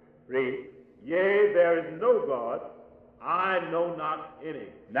 Read. Yea, there is no God. I know not any.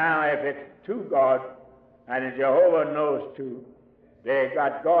 Now, if it's two gods, and if Jehovah knows two, they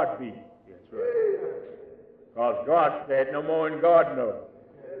got God beat. That's right. Because God said no more than God knows.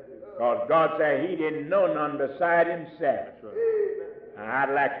 Because God said he didn't know none beside himself. That's right. And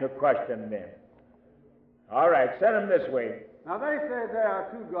I'd like to question them. All right, send them this way. Now they say there are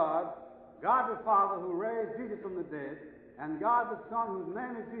two gods, God the Father who raised Jesus from the dead, and God the Son whose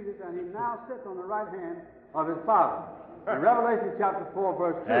name is Jesus, and he now sits on the right hand of his Father. In Revelation chapter 4,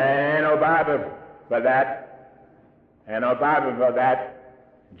 verse 2. Ain't no Bible for that. Ain't no Bible for that.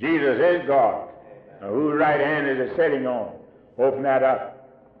 Jesus is God. Now, whose right hand is it sitting on? Open that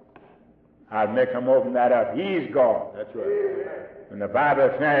up. I'll make him open that up. He's God. That's right. And the Bible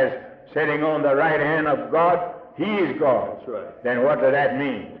says, sitting on the right hand of God, he's God. That's right. Then what does that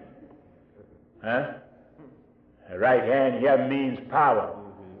mean? Huh? The right hand here means power,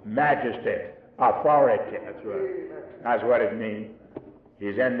 majesty, authority. That's right. That's what it means.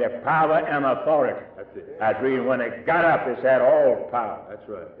 He's in the power and authority. That's it. That's reading when it got up, it said all power That's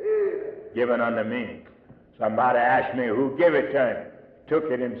right. given unto me. Somebody asked me who gave it to him. Took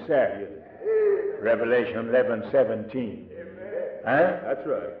it himself. Revelation 11:17. Huh? That's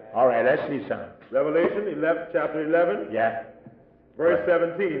right. All right, let's see something. Revelation 11, chapter 11, Yeah. verse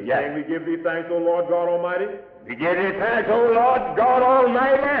 17. Yeah. Saying, we give thee thanks, O Lord God Almighty, We give thee thanks, O Lord God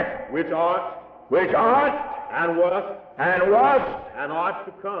Almighty, which art, which art, and wast, and was, and art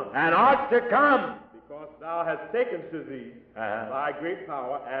to come, and art to come. because thou hast taken to thee thy great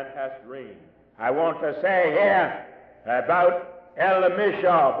power, and hast reigned. I want to say here about Elder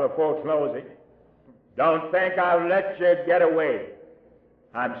Mishaw before closing. Don't think I'll let you get away.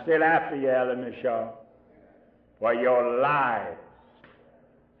 I'm still after you, Elder Mishaw, for your lies.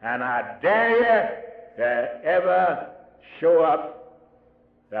 And I dare you to ever show up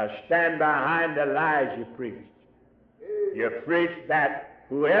to stand behind the lies you preached. You preached that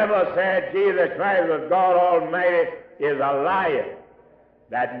whoever said Jesus Christ was God Almighty is a liar.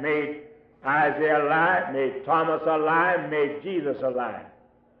 That made Isaiah a lie, made Thomas a lie, made Jesus a lie.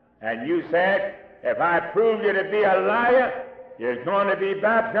 And you said, if I prove you to be a liar, you're going to be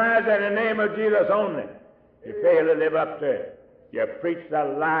baptized in the name of Jesus only. You fail to live up to it. You preached a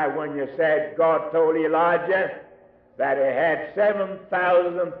lie when you said God told Elijah that he had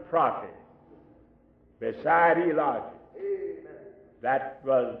 7,000 prophets beside Elijah. That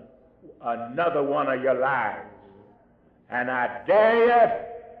was another one of your lies. And I dare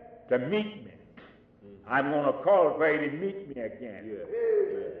you to meet me. I'm going to call for you to meet me again. Yeah,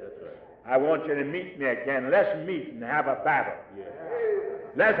 that's right. I want you to meet me again. Let's meet and have a battle. Yeah.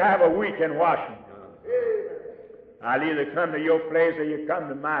 Let's have a week in Washington. I'll either come to your place or you come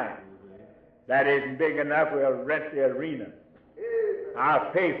to mine. That isn't big enough, we'll rent the arena.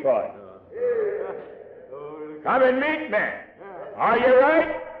 I'll pay for it. Come and meet me. Are you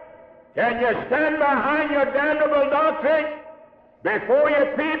right? Can you stand behind your damnable doctrine before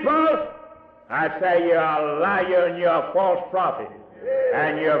your people? I say you're a liar and you're a false prophet.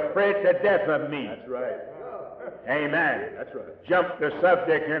 And you're afraid to death of me. That's right. Amen. That's right. Jump the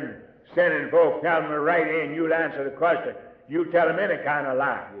subject and send in folk, tell them to write in, you'll answer the question. You tell them any kind of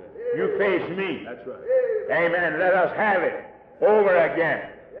lie. You face me. That's right. Amen. Let us have it over again.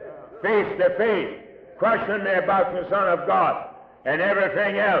 Face to face. Question me about the Son of God and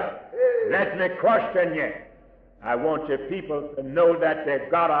everything else. Let me question you. I want your people to know that they've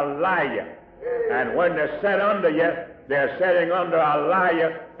got a liar. And when they're set under you, they're setting under a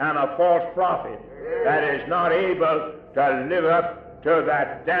liar and a false prophet that is not able to live up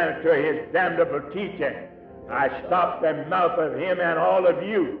to his damnable teaching. I stop the mouth of him and all of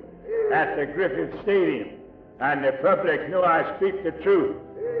you at the Griffith Stadium, and the public know I speak the truth.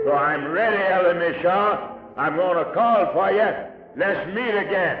 So I'm ready, Elder Mishaw. I'm going to call for you. Let's meet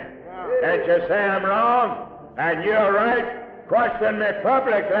again. And you say I'm wrong, and you're right. Question me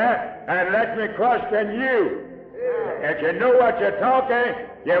publicly, and let me question you. If you know what you're talking,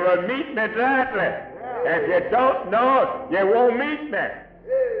 you will meet me gladly. If you don't know, you won't meet me.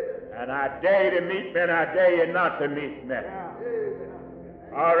 And I dare you to meet me, and I dare you not to meet me.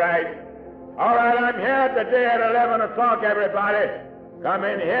 All right. All right, I'm here today at 11 o'clock, everybody. Come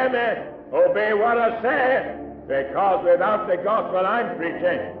and hear me. Obey what I say, because without the gospel I'm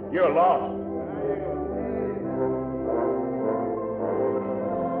preaching, you're lost.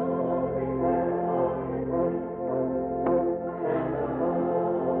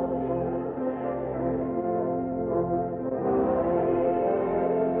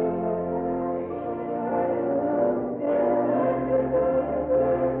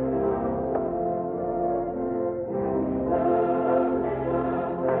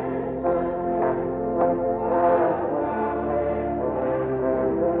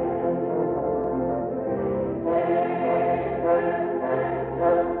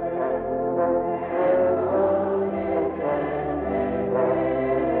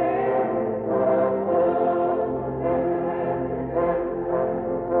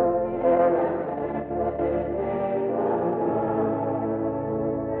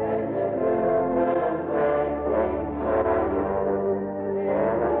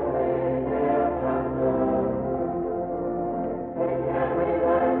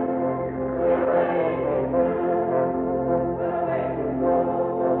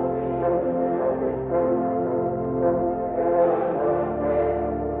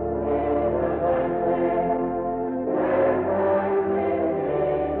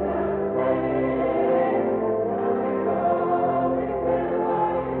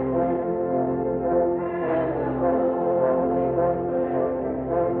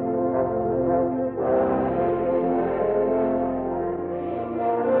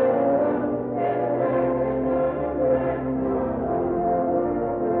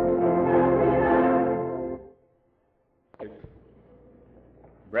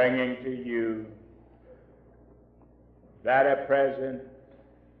 Bringing to you that a present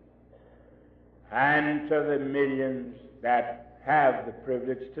and to the millions that have the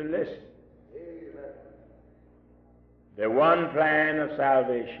privilege to listen. Amen. The one plan of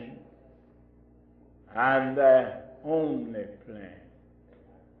salvation and the only plan.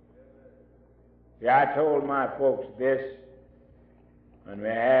 See, I told my folks this when we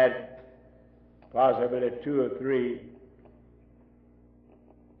had possibly 2 or 3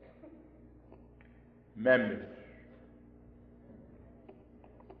 members.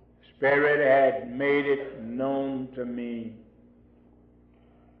 Spirit had made it known to me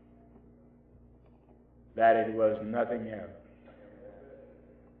that it was nothing else.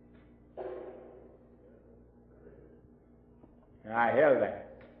 And I held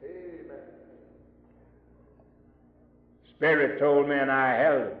that. Amen. Spirit told me and I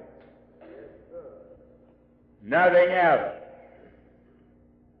held it. Nothing else.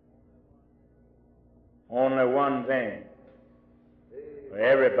 Only one thing for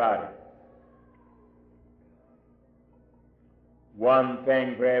everybody. One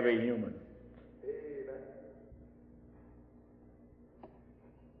thing for every human.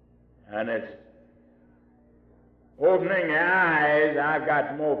 And it's opening the eyes. I've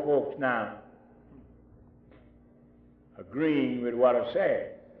got more folks now agreeing with what I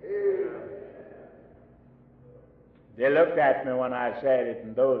said. They looked at me when I said it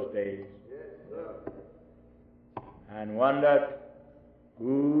in those days and wondered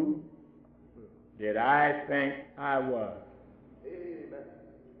who did I think I was. Amen.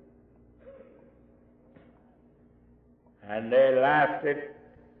 And they laughed it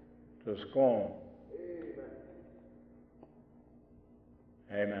to scorn.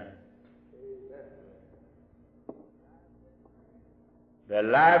 Amen. Amen. They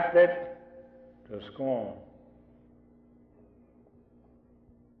laughed it to scorn.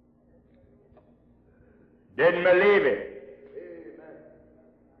 Didn't believe it. Amen.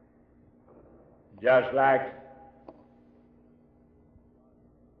 Just like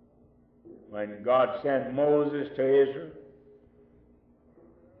when God sent Moses to Israel.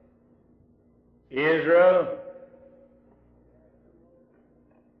 Israel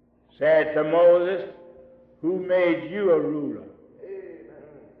said to Moses, "Who made you a ruler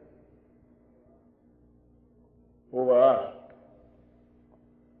over us?"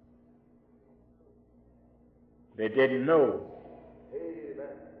 They didn't know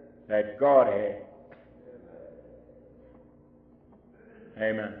that God had.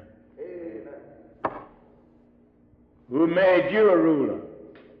 Amen. Who made you a ruler?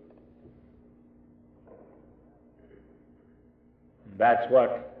 That's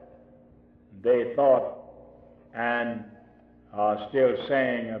what they thought and are still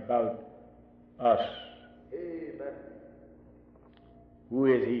saying about us. Amen. Who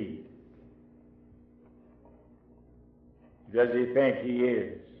is he? Does he think he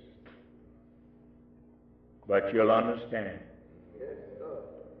is? But you'll understand. Yes, sir.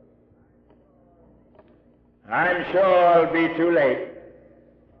 I'm sure it'll be too late.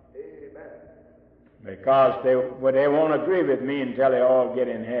 Amen. Because they won't agree with me until they all get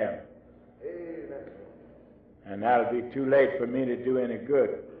in hell. Amen. And that'll be too late for me to do any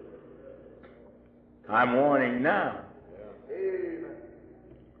good. I'm warning now. Amen.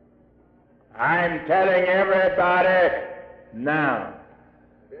 I'm telling everybody now.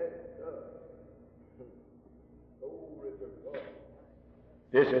 Yes, sir. Glory to God.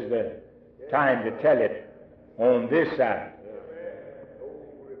 This is the time to tell it on this side.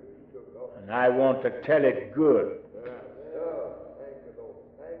 Glory be to God. And I want to tell it good. Yes, sir. Thank you, Lord.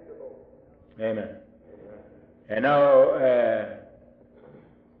 Thank you, Lord. Amen. You know,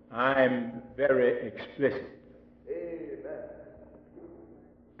 I'm very explicit. Amen.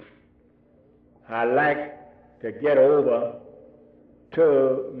 I like to get over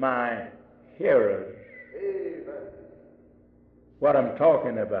to my hearers Amen. what I'm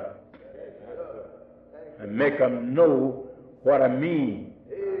talking about and make them know what I mean.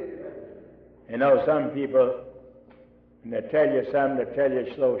 Amen. You know, some people, when they tell you something, they tell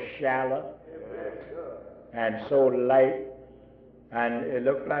you so shallow and so light, and it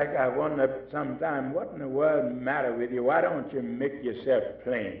looked like I wonder sometimes, what in the world matter with you? Why don't you make yourself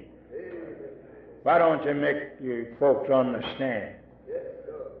plain? Why don't you make you folks understand?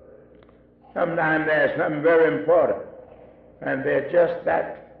 Sometimes there's something very important, and they're just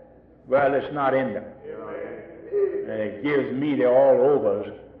that, well, it's not in them. And it gives me the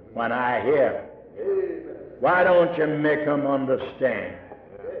all-overs when I hear. Why don't you make them understand?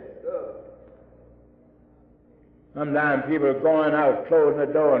 Sometimes people are going out, closing the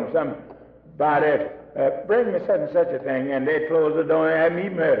door, and somebody, bring me such and such a thing, and they close the door and have me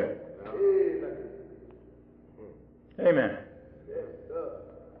murdered. Amen.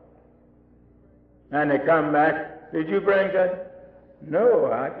 And they come back, did you bring that?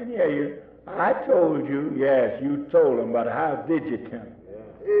 No, I can hear you. I told you, yes, you told them, but how did you tell them?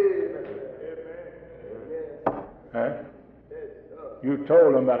 Huh? You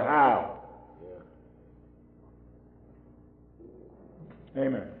told them, but how?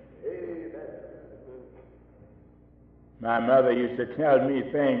 Amen. My mother used to tell me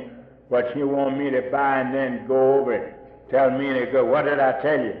things what she wanted me to buy and then go over it. Tell me to go, what did I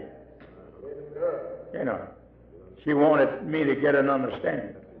tell you? You know, she wanted me to get an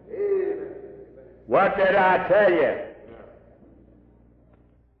understanding. What did I tell you?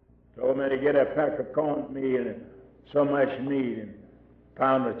 Told me to get a peck of cornmeal and so much meat and a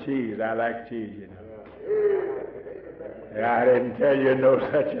pound of cheese. I like cheese, you know. Yeah, I didn't tell you no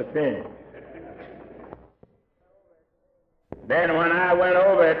such a thing. Then when I went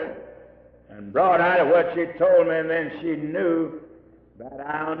over it and brought out what she told me, and then she knew that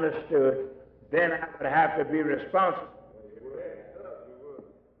I understood, then I would have to be responsible.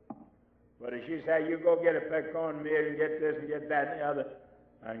 But if she said, you go get a peck of cornmeal and get this and get that and the other,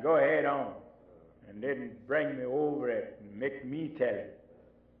 and go ahead on, and didn't bring me over it and make me tell it,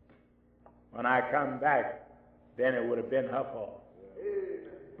 when I come back, then it would have been her fault.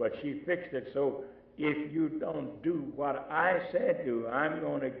 But she fixed it so if you don't do what I said do, I'm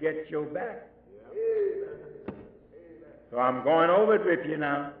going to get your back. So I'm going over it with you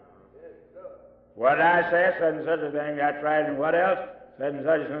now. What I say, such and such a thing, I tried, and what else? Such and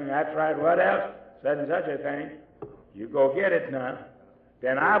such a thing, I tried, what else? Such and such a thing. You go get it now.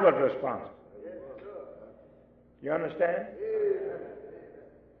 Then I was responsible. You understand?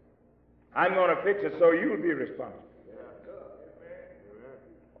 I'm going to fix it so you'll be responsible.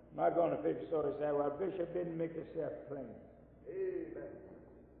 I'm not going to fix it so to say, well, Bishop didn't make himself plain.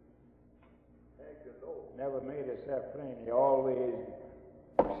 Never made himself plain. He always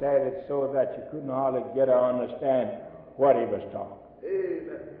said it so that you couldn't hardly get or understand what he was talking.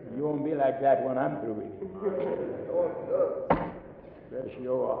 You won't be like that when I'm through with you. Bless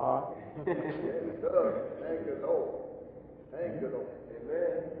your heart. Thank you, Lord. Thank you, Lord.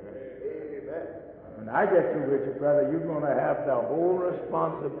 Amen. Amen. When I get through with you, brother, you're going to have the whole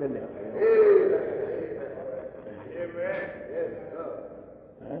responsibility. Amen. Amen. Yes, sir.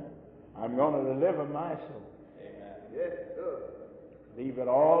 Huh? I'm going to deliver my soul. Amen. Yes, sir. Leave it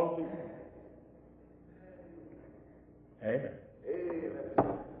all to you. Amen. Amen.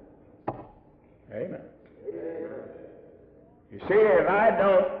 Amen. Amen. see, if I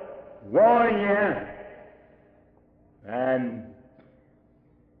don't warn you, then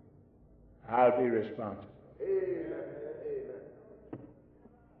I'll be responsible.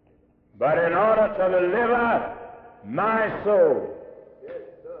 But in order to deliver my soul,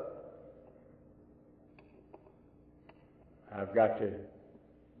 I've got to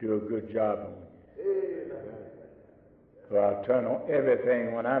do a good job on you. So I'll turn on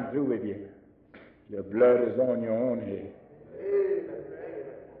everything when I'm through with you. The blood is on your own head.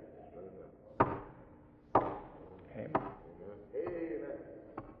 Amen.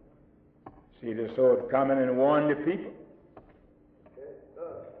 See the sword coming and warn the people.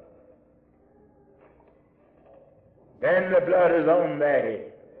 Then the blood is on their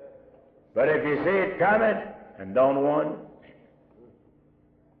head. But if you see it coming and don't warn,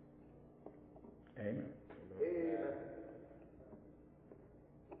 amen,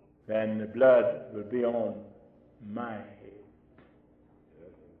 then the blood will be on my head.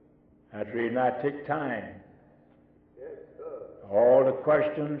 That's the reason I take time. All the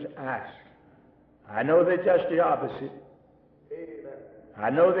questions asked, I know they're just the opposite.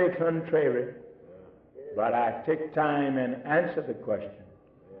 I know they're contrary, but I take time and answer the question,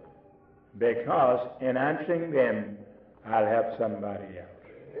 because in answering them, I'll help somebody else.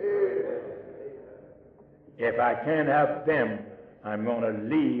 If I can't help them, I'm going to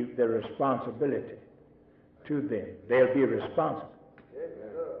leave the responsibility to them. They'll be responsible.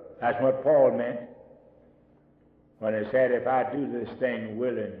 That's what Paul meant when he said, if I do this thing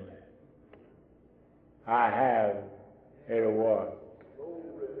willingly, I have a reward.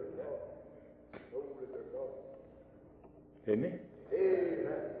 Didn't he?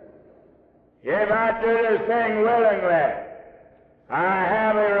 If I do this thing willingly, I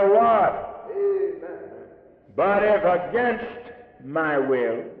have a reward. But if against my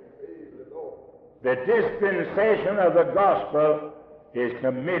will, the dispensation of the gospel is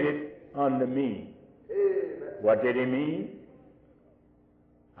committed unto me. What did he mean?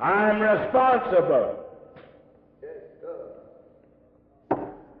 I'm responsible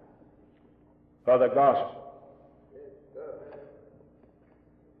for the gospel.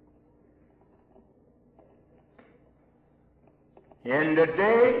 In the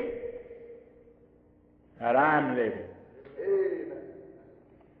day that I'm living,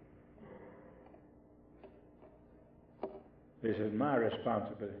 this is my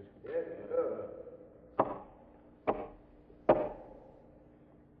responsibility.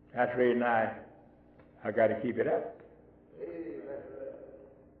 That's the reason I got to keep it up.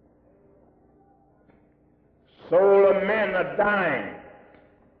 Soul of men are dying.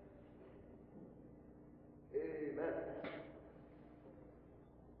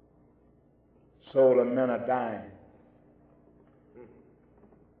 Soul of men are dying.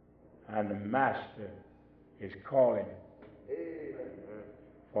 And the Master is calling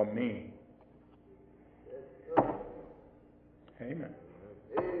for me. Amen.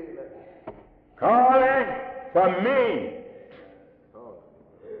 Calling for me.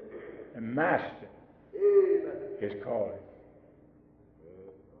 The Master is calling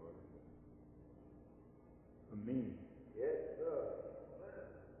for me.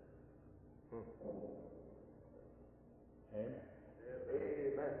 Amen.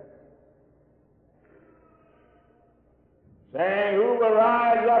 Saying, who will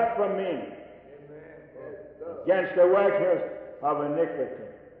rise up from me against the workers of iniquity?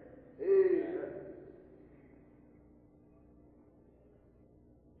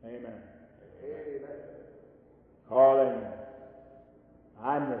 Amen. Calling,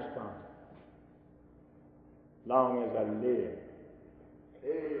 I'm responsible. Long as I live.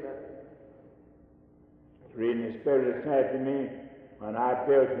 Reading the Spirit said to me when I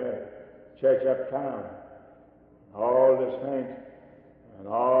built a church uptown, all the saints and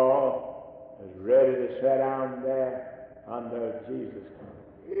all is ready to sit down there under Jesus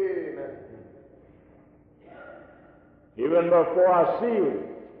Christ. Amen. Even before I sealed it,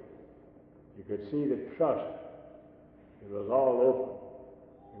 you could see the trust. It was all open.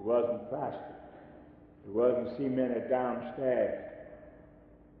 It wasn't plastered. It wasn't cemented downstairs.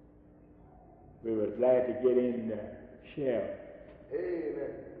 We were glad to get in the shell.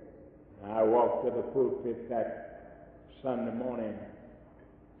 Amen. I walked to the pulpit that Sunday morning.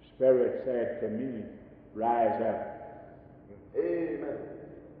 Spirit said to me, rise up. Amen.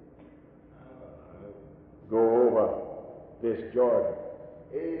 Go over this Jordan.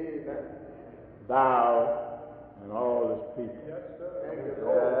 Amen. Thou and all this people. Yes, sir. Thank you,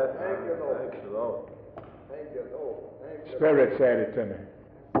 Lord. Thank you, Lord. Thank you, Lord. Thank you, Lord. Thank you, Spirit said it to me.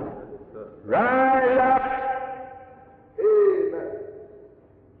 Rise up. Amen.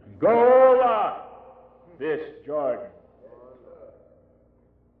 Go over this Jordan.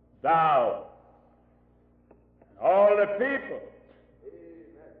 thou, all the people,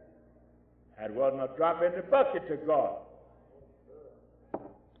 that wasn't a drop in the bucket to God.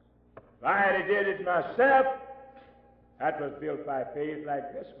 If I had did it myself, that was built by faith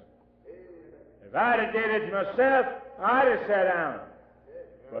like this one. If I had did it myself, I'd have sat down.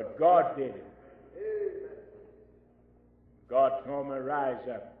 But God did it. God told me, rise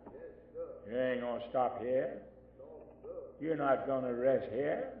up. You ain't going to stop here. You're not going to rest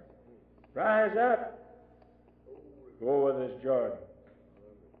here. Rise up. Go over this Jordan.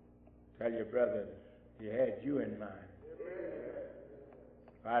 Tell your brother he had you in mind.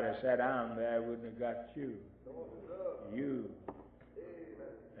 If I'd have sat down there, I wouldn't have got you. You.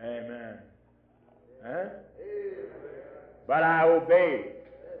 Amen. Huh? But I obeyed.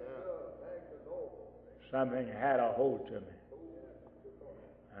 Something had a hold to me.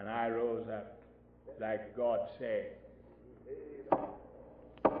 And I rose up like God said.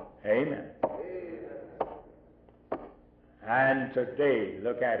 Amen. And today,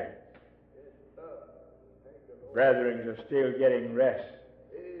 look at it. Brethren are still getting rest.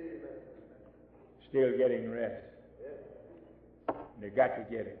 Still getting rest. They got to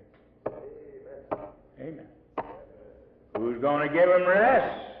get it. Amen. Who's going to give them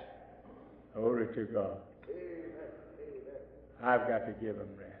rest? Glory to God. I've got to give them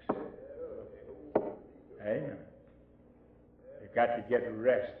rest. Amen. They've got to get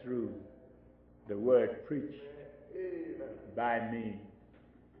rest through the word preached by me.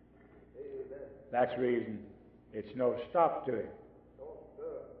 That's the reason it's no stop to it.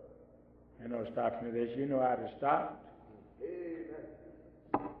 There's no stop to this. You know how to stop.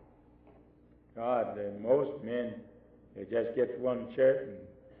 God, most men, they just get to one church and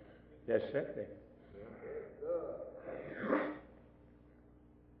just sit there.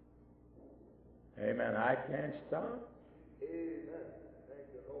 Amen. I can't stop.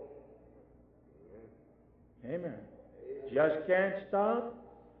 Amen. Just can't stop.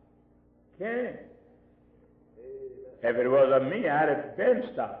 Can't. If it was of me, I'd have been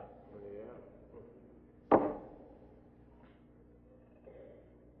stopped.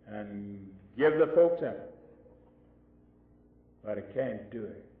 And give the folks up. But I can't do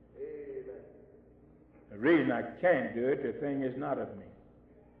it. The reason I can't do it, the thing is not of me.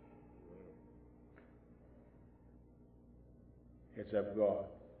 It's of God.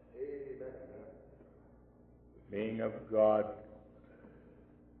 Being of God,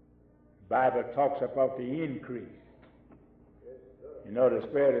 the Bible talks about the increase. You know, the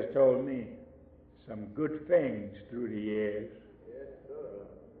Spirit has told me some good things through the years.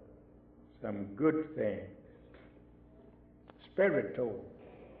 Some good things. Spirit told me.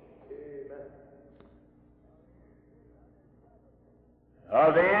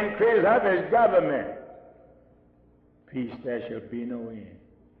 Of the increase of his government, peace there shall be no end.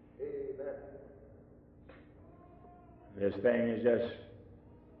 This thing is just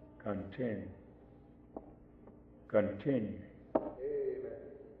continuing.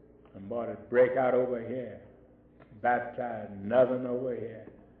 Somebody break out over here, baptize, nothing over here.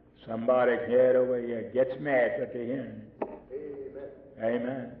 Somebody head over here gets mad that they're hearing it.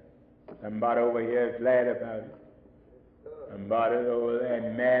 Amen. Somebody over here is glad about it. Somebody over there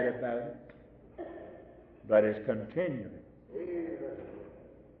is mad about it. But it's continuing.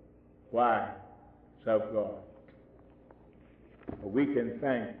 Why? It's of God. But we can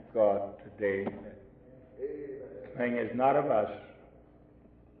thank God today that the thing is not of us.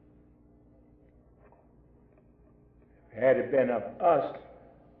 Had it been of us,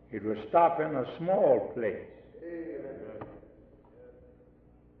 it would stop in a small place.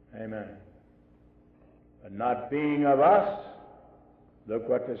 Amen. But not being of us, look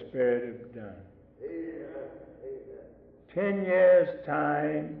what the Spirit has done. 10 years'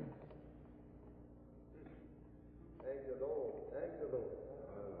 time. Thank you, Lord. Thank you, Lord.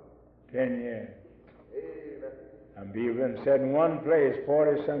 10 years. And we've been set in one place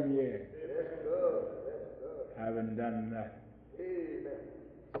 40-some years. Haven't done nothing.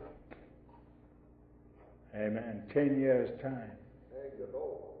 Amen. 10 years' time.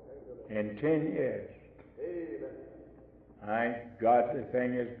 In 10 years. Thank God the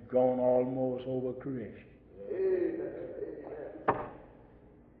thing has gone almost over creation.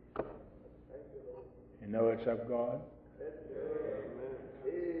 You know it's of God.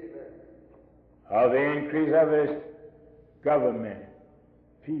 Of the increase of his government,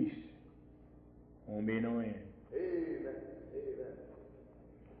 peace, won't be no end.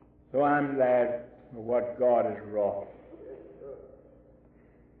 So I'm glad for what God has wrought.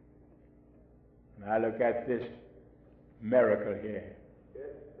 And I look at this miracle here.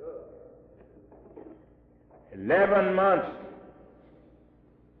 11 months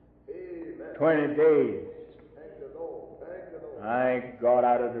 20 days, Thank you, Lord. Thank you, Lord. I got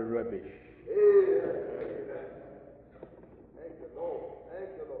out of the rubbish. Amen. Thank you, Lord. Thank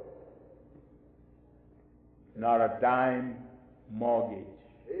you, Lord. Not a dime mortgage.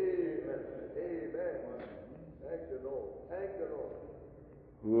 Amen. Amen. Thank you, Lord. Thank you, Lord.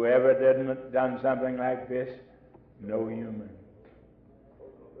 Whoever didn't done something like this, no human.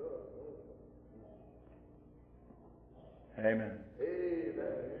 Amen. Amen.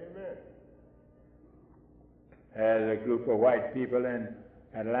 Amen. There's a group of white people in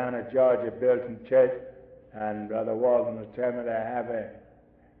Atlanta, Georgia, built a church, and Brother Walton was telling me they have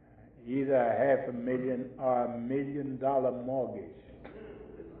either a $500,000 or $1 million mortgage.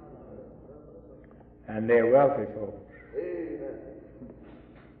 And they're wealthy folks. Amen.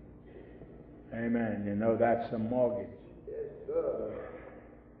 Amen. You know, that's a mortgage. Yes, sir.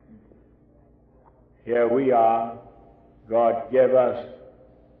 Here we are. God gave us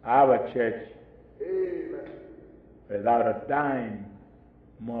our church Amen. without a dime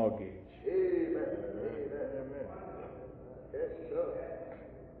mortgage. Amen. Amen. Yes, sir.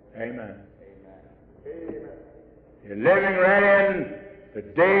 Amen. Amen. You're living right in the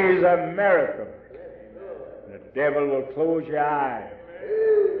days of miracles. The devil will close your eyes.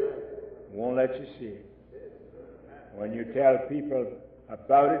 Won't let you see it. When you tell people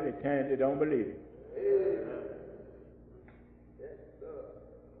about it, they don't believe it.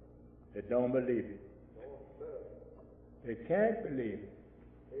 They don't believe it. They can't believe it.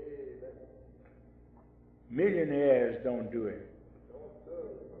 Millionaires don't do it.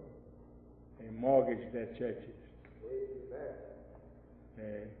 They mortgage their churches.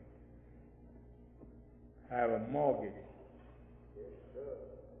 They have a mortgage.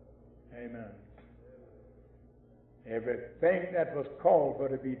 Amen. Everything that was called for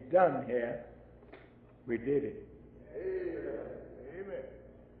to be done here, we did it. Amen.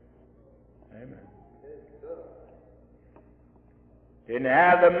 Amen. Didn't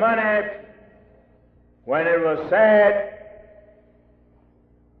have the money when it was sad,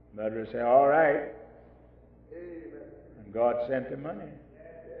 but we say, all right. And God sent the money.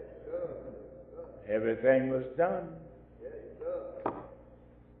 Everything was done.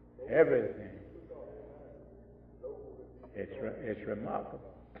 Everything. It's remarkable.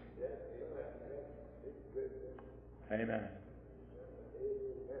 Amen.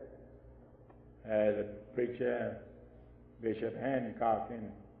 As a preacher, Bishop Hancock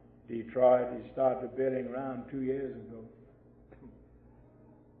in Detroit, he started building around 2 years ago.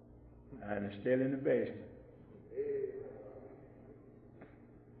 And it's still in the basement.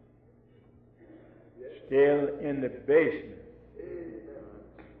 Still in the basement.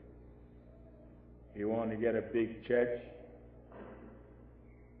 You want to get a big church,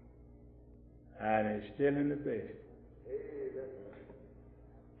 and it's still in the basement.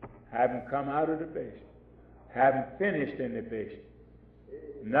 Haven't come out of the basement. Haven't finished in the basement.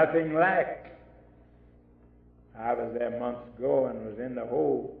 Nothing lacked. I was there months ago and was in the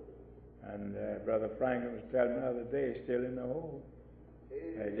hole, and Brother Franklin was telling me the other day, still in the hole.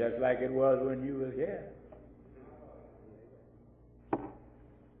 Just like it was when you was here.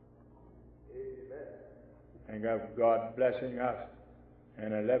 And God blessing us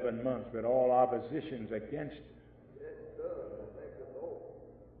in 11 months with all oppositions against us.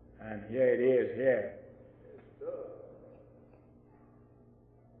 And here it is here.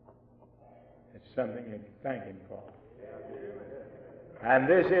 It's something to thank Him for. And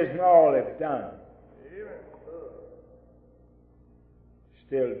this isn't all it's done.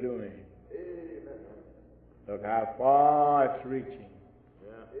 Still doing. Look how far it's reaching.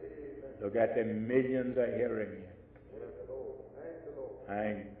 Look at the millions are hearing it.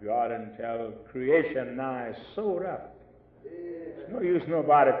 Thank God, until creation now is sewed up. It's no use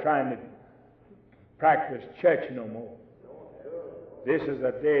nobody trying to practice church no more. This is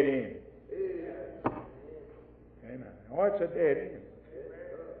a dead end. Amen. Oh, it's a dead end.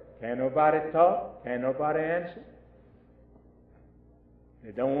 Can't nobody talk. Can't nobody answer.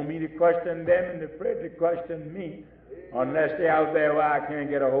 They don't want me to question them, and they're afraid to question me unless they're out there where I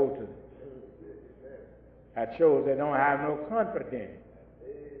can't get a hold of them. That shows they don't have no confidence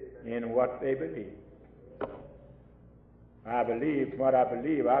in what they believe. I believe what I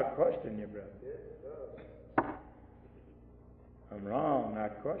believe. I'll question you, brother. I'm wrong.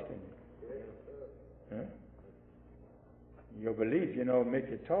 I'll question you. Huh? Your belief, make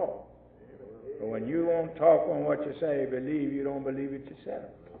you talk. But when you won't talk on what you say, believe, you don't believe it yourself.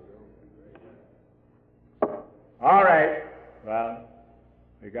 All right. Well,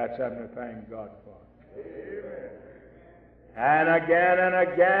 we got something to thank God for. Amen. And again and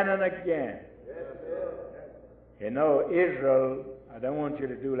again and again. Israel I don't want you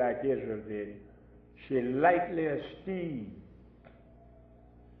to do like Israel did. She lightly esteemed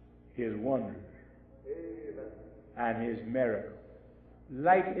his wonders and his miracles.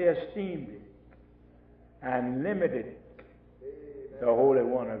 Lightly esteemed it and limited the Holy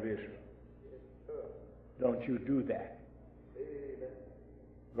One of Israel. Don't you do that.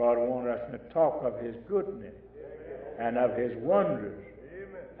 God wants us to talk of his goodness and of his wonders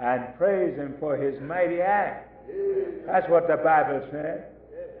and praise him for his mighty act. That's what the Bible said.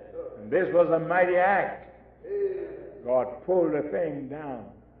 And this was a mighty act. God pulled the thing down,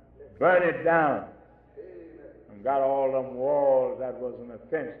 burned it down, and got all them walls that was an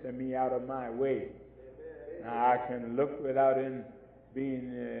offense to me out of my way. Now I can look without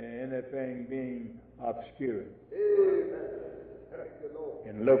anything being obscured.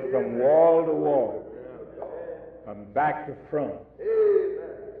 And look from wall to wall, from back to front.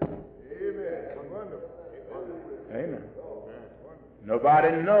 Amen.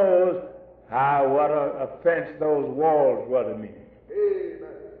 Nobody knows what an offense those walls were to me.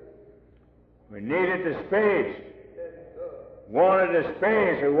 We needed the space. Wanted the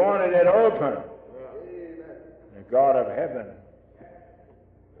space. We wanted it open. The God of heaven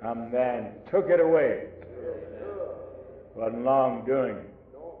come there and took it away. Wasn't long doing it.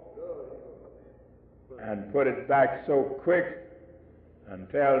 And put it back so quick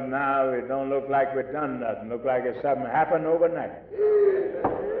until now it don't look like we've done nothing. Look like it's something happened overnight.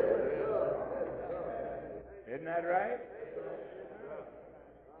 Isn't that right?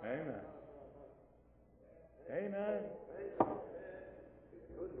 Amen. Amen.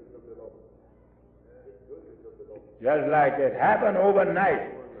 Just like it happened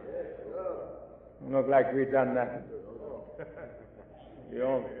overnight. Don't look like we've done nothing.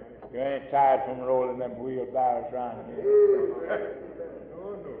 You ain't tired from rolling them wheelbarrows around here.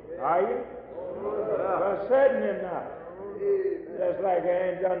 Are you? Well, certainly not. Just like I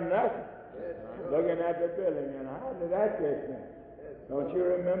ain't done nothing. Looking at the building, and how did that get there? Don't you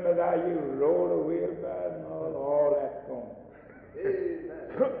remember how you rolled a wheelbarrow and all that going?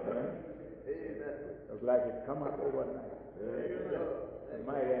 Looks like it come up overnight. The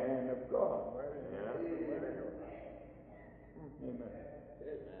mighty hand of God. Amen.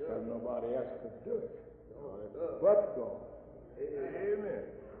 Because nobody else could do it. But God. Amen.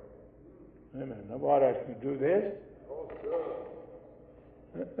 Amen. Nobody else can do this.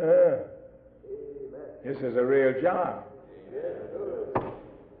 This is a real job.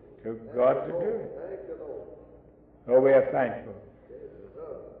 Took God to do it. So we are thankful.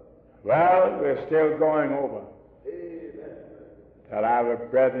 Well, we're still going over till our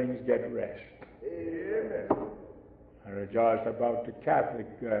brethren get rest. I rejoiced about the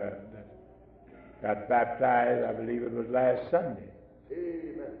Catholic girl that got baptized, I believe it was last Sunday.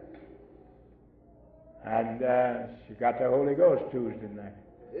 And she got the Holy Ghost Tuesday night.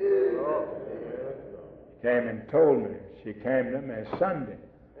 She came and told me. She came to me Sunday.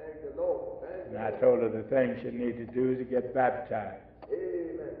 And I told her the thing she needed to do is to get baptized.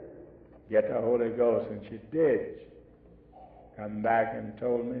 Get the Holy Ghost, and she did. Come back and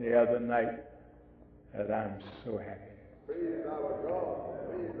told me the other night that I'm so happy.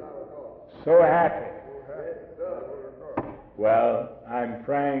 So happy. Well, I'm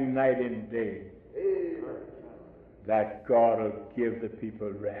praying night and day that God will give the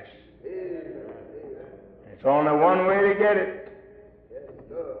people rest. It's only one way to get it.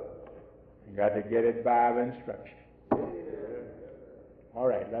 You got to get it by our instruction. All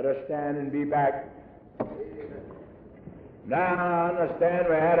right, let us stand and be back. Now, I understand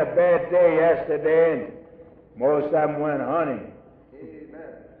we had a bad day yesterday, and most of them went hunting.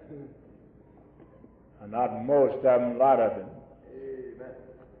 And not most of them, a lot of them.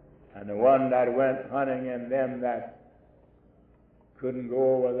 And the one that went hunting and them that couldn't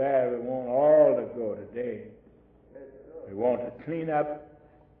go over there, we want all to go today. We want to clean up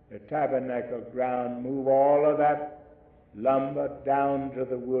the tabernacle ground, move all of that lumber down to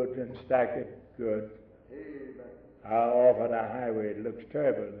the woods and stack it good. Off of the highway, it looks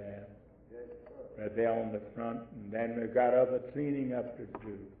terrible there. Right there on the front, and then we've got other cleaning up to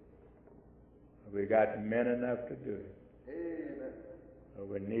do. We got men enough to do it. So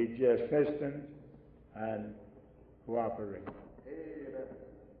we need your assistance and cooperation.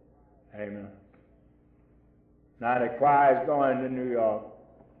 Amen. Now the choir is going to New York.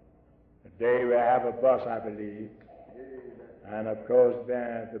 Today we have a bus, I believe. And of course,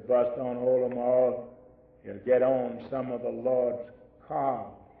 then if the bus don't hold them all, you'll get on some of the Lord's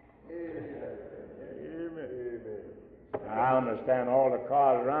cars. Amen. I understand all the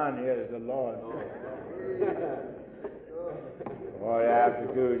cars around here is the Lord. All you have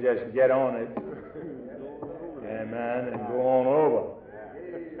to do is just get on it. Amen. And go on over.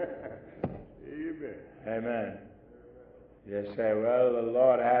 Amen. Amen. You say, well, the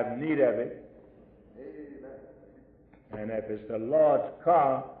Lord have need of it. And if it's the Lord's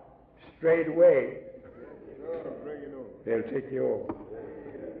car, straightway, they'll take you over.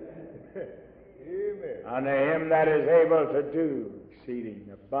 Amen. Unto him that is able to do exceeding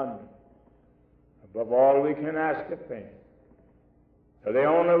abundant, above all we can ask or think. To the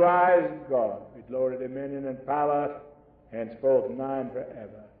only wise God, with glory, dominion, and power, henceforth, now and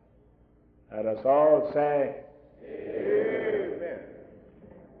forever. Let us all say, Amen.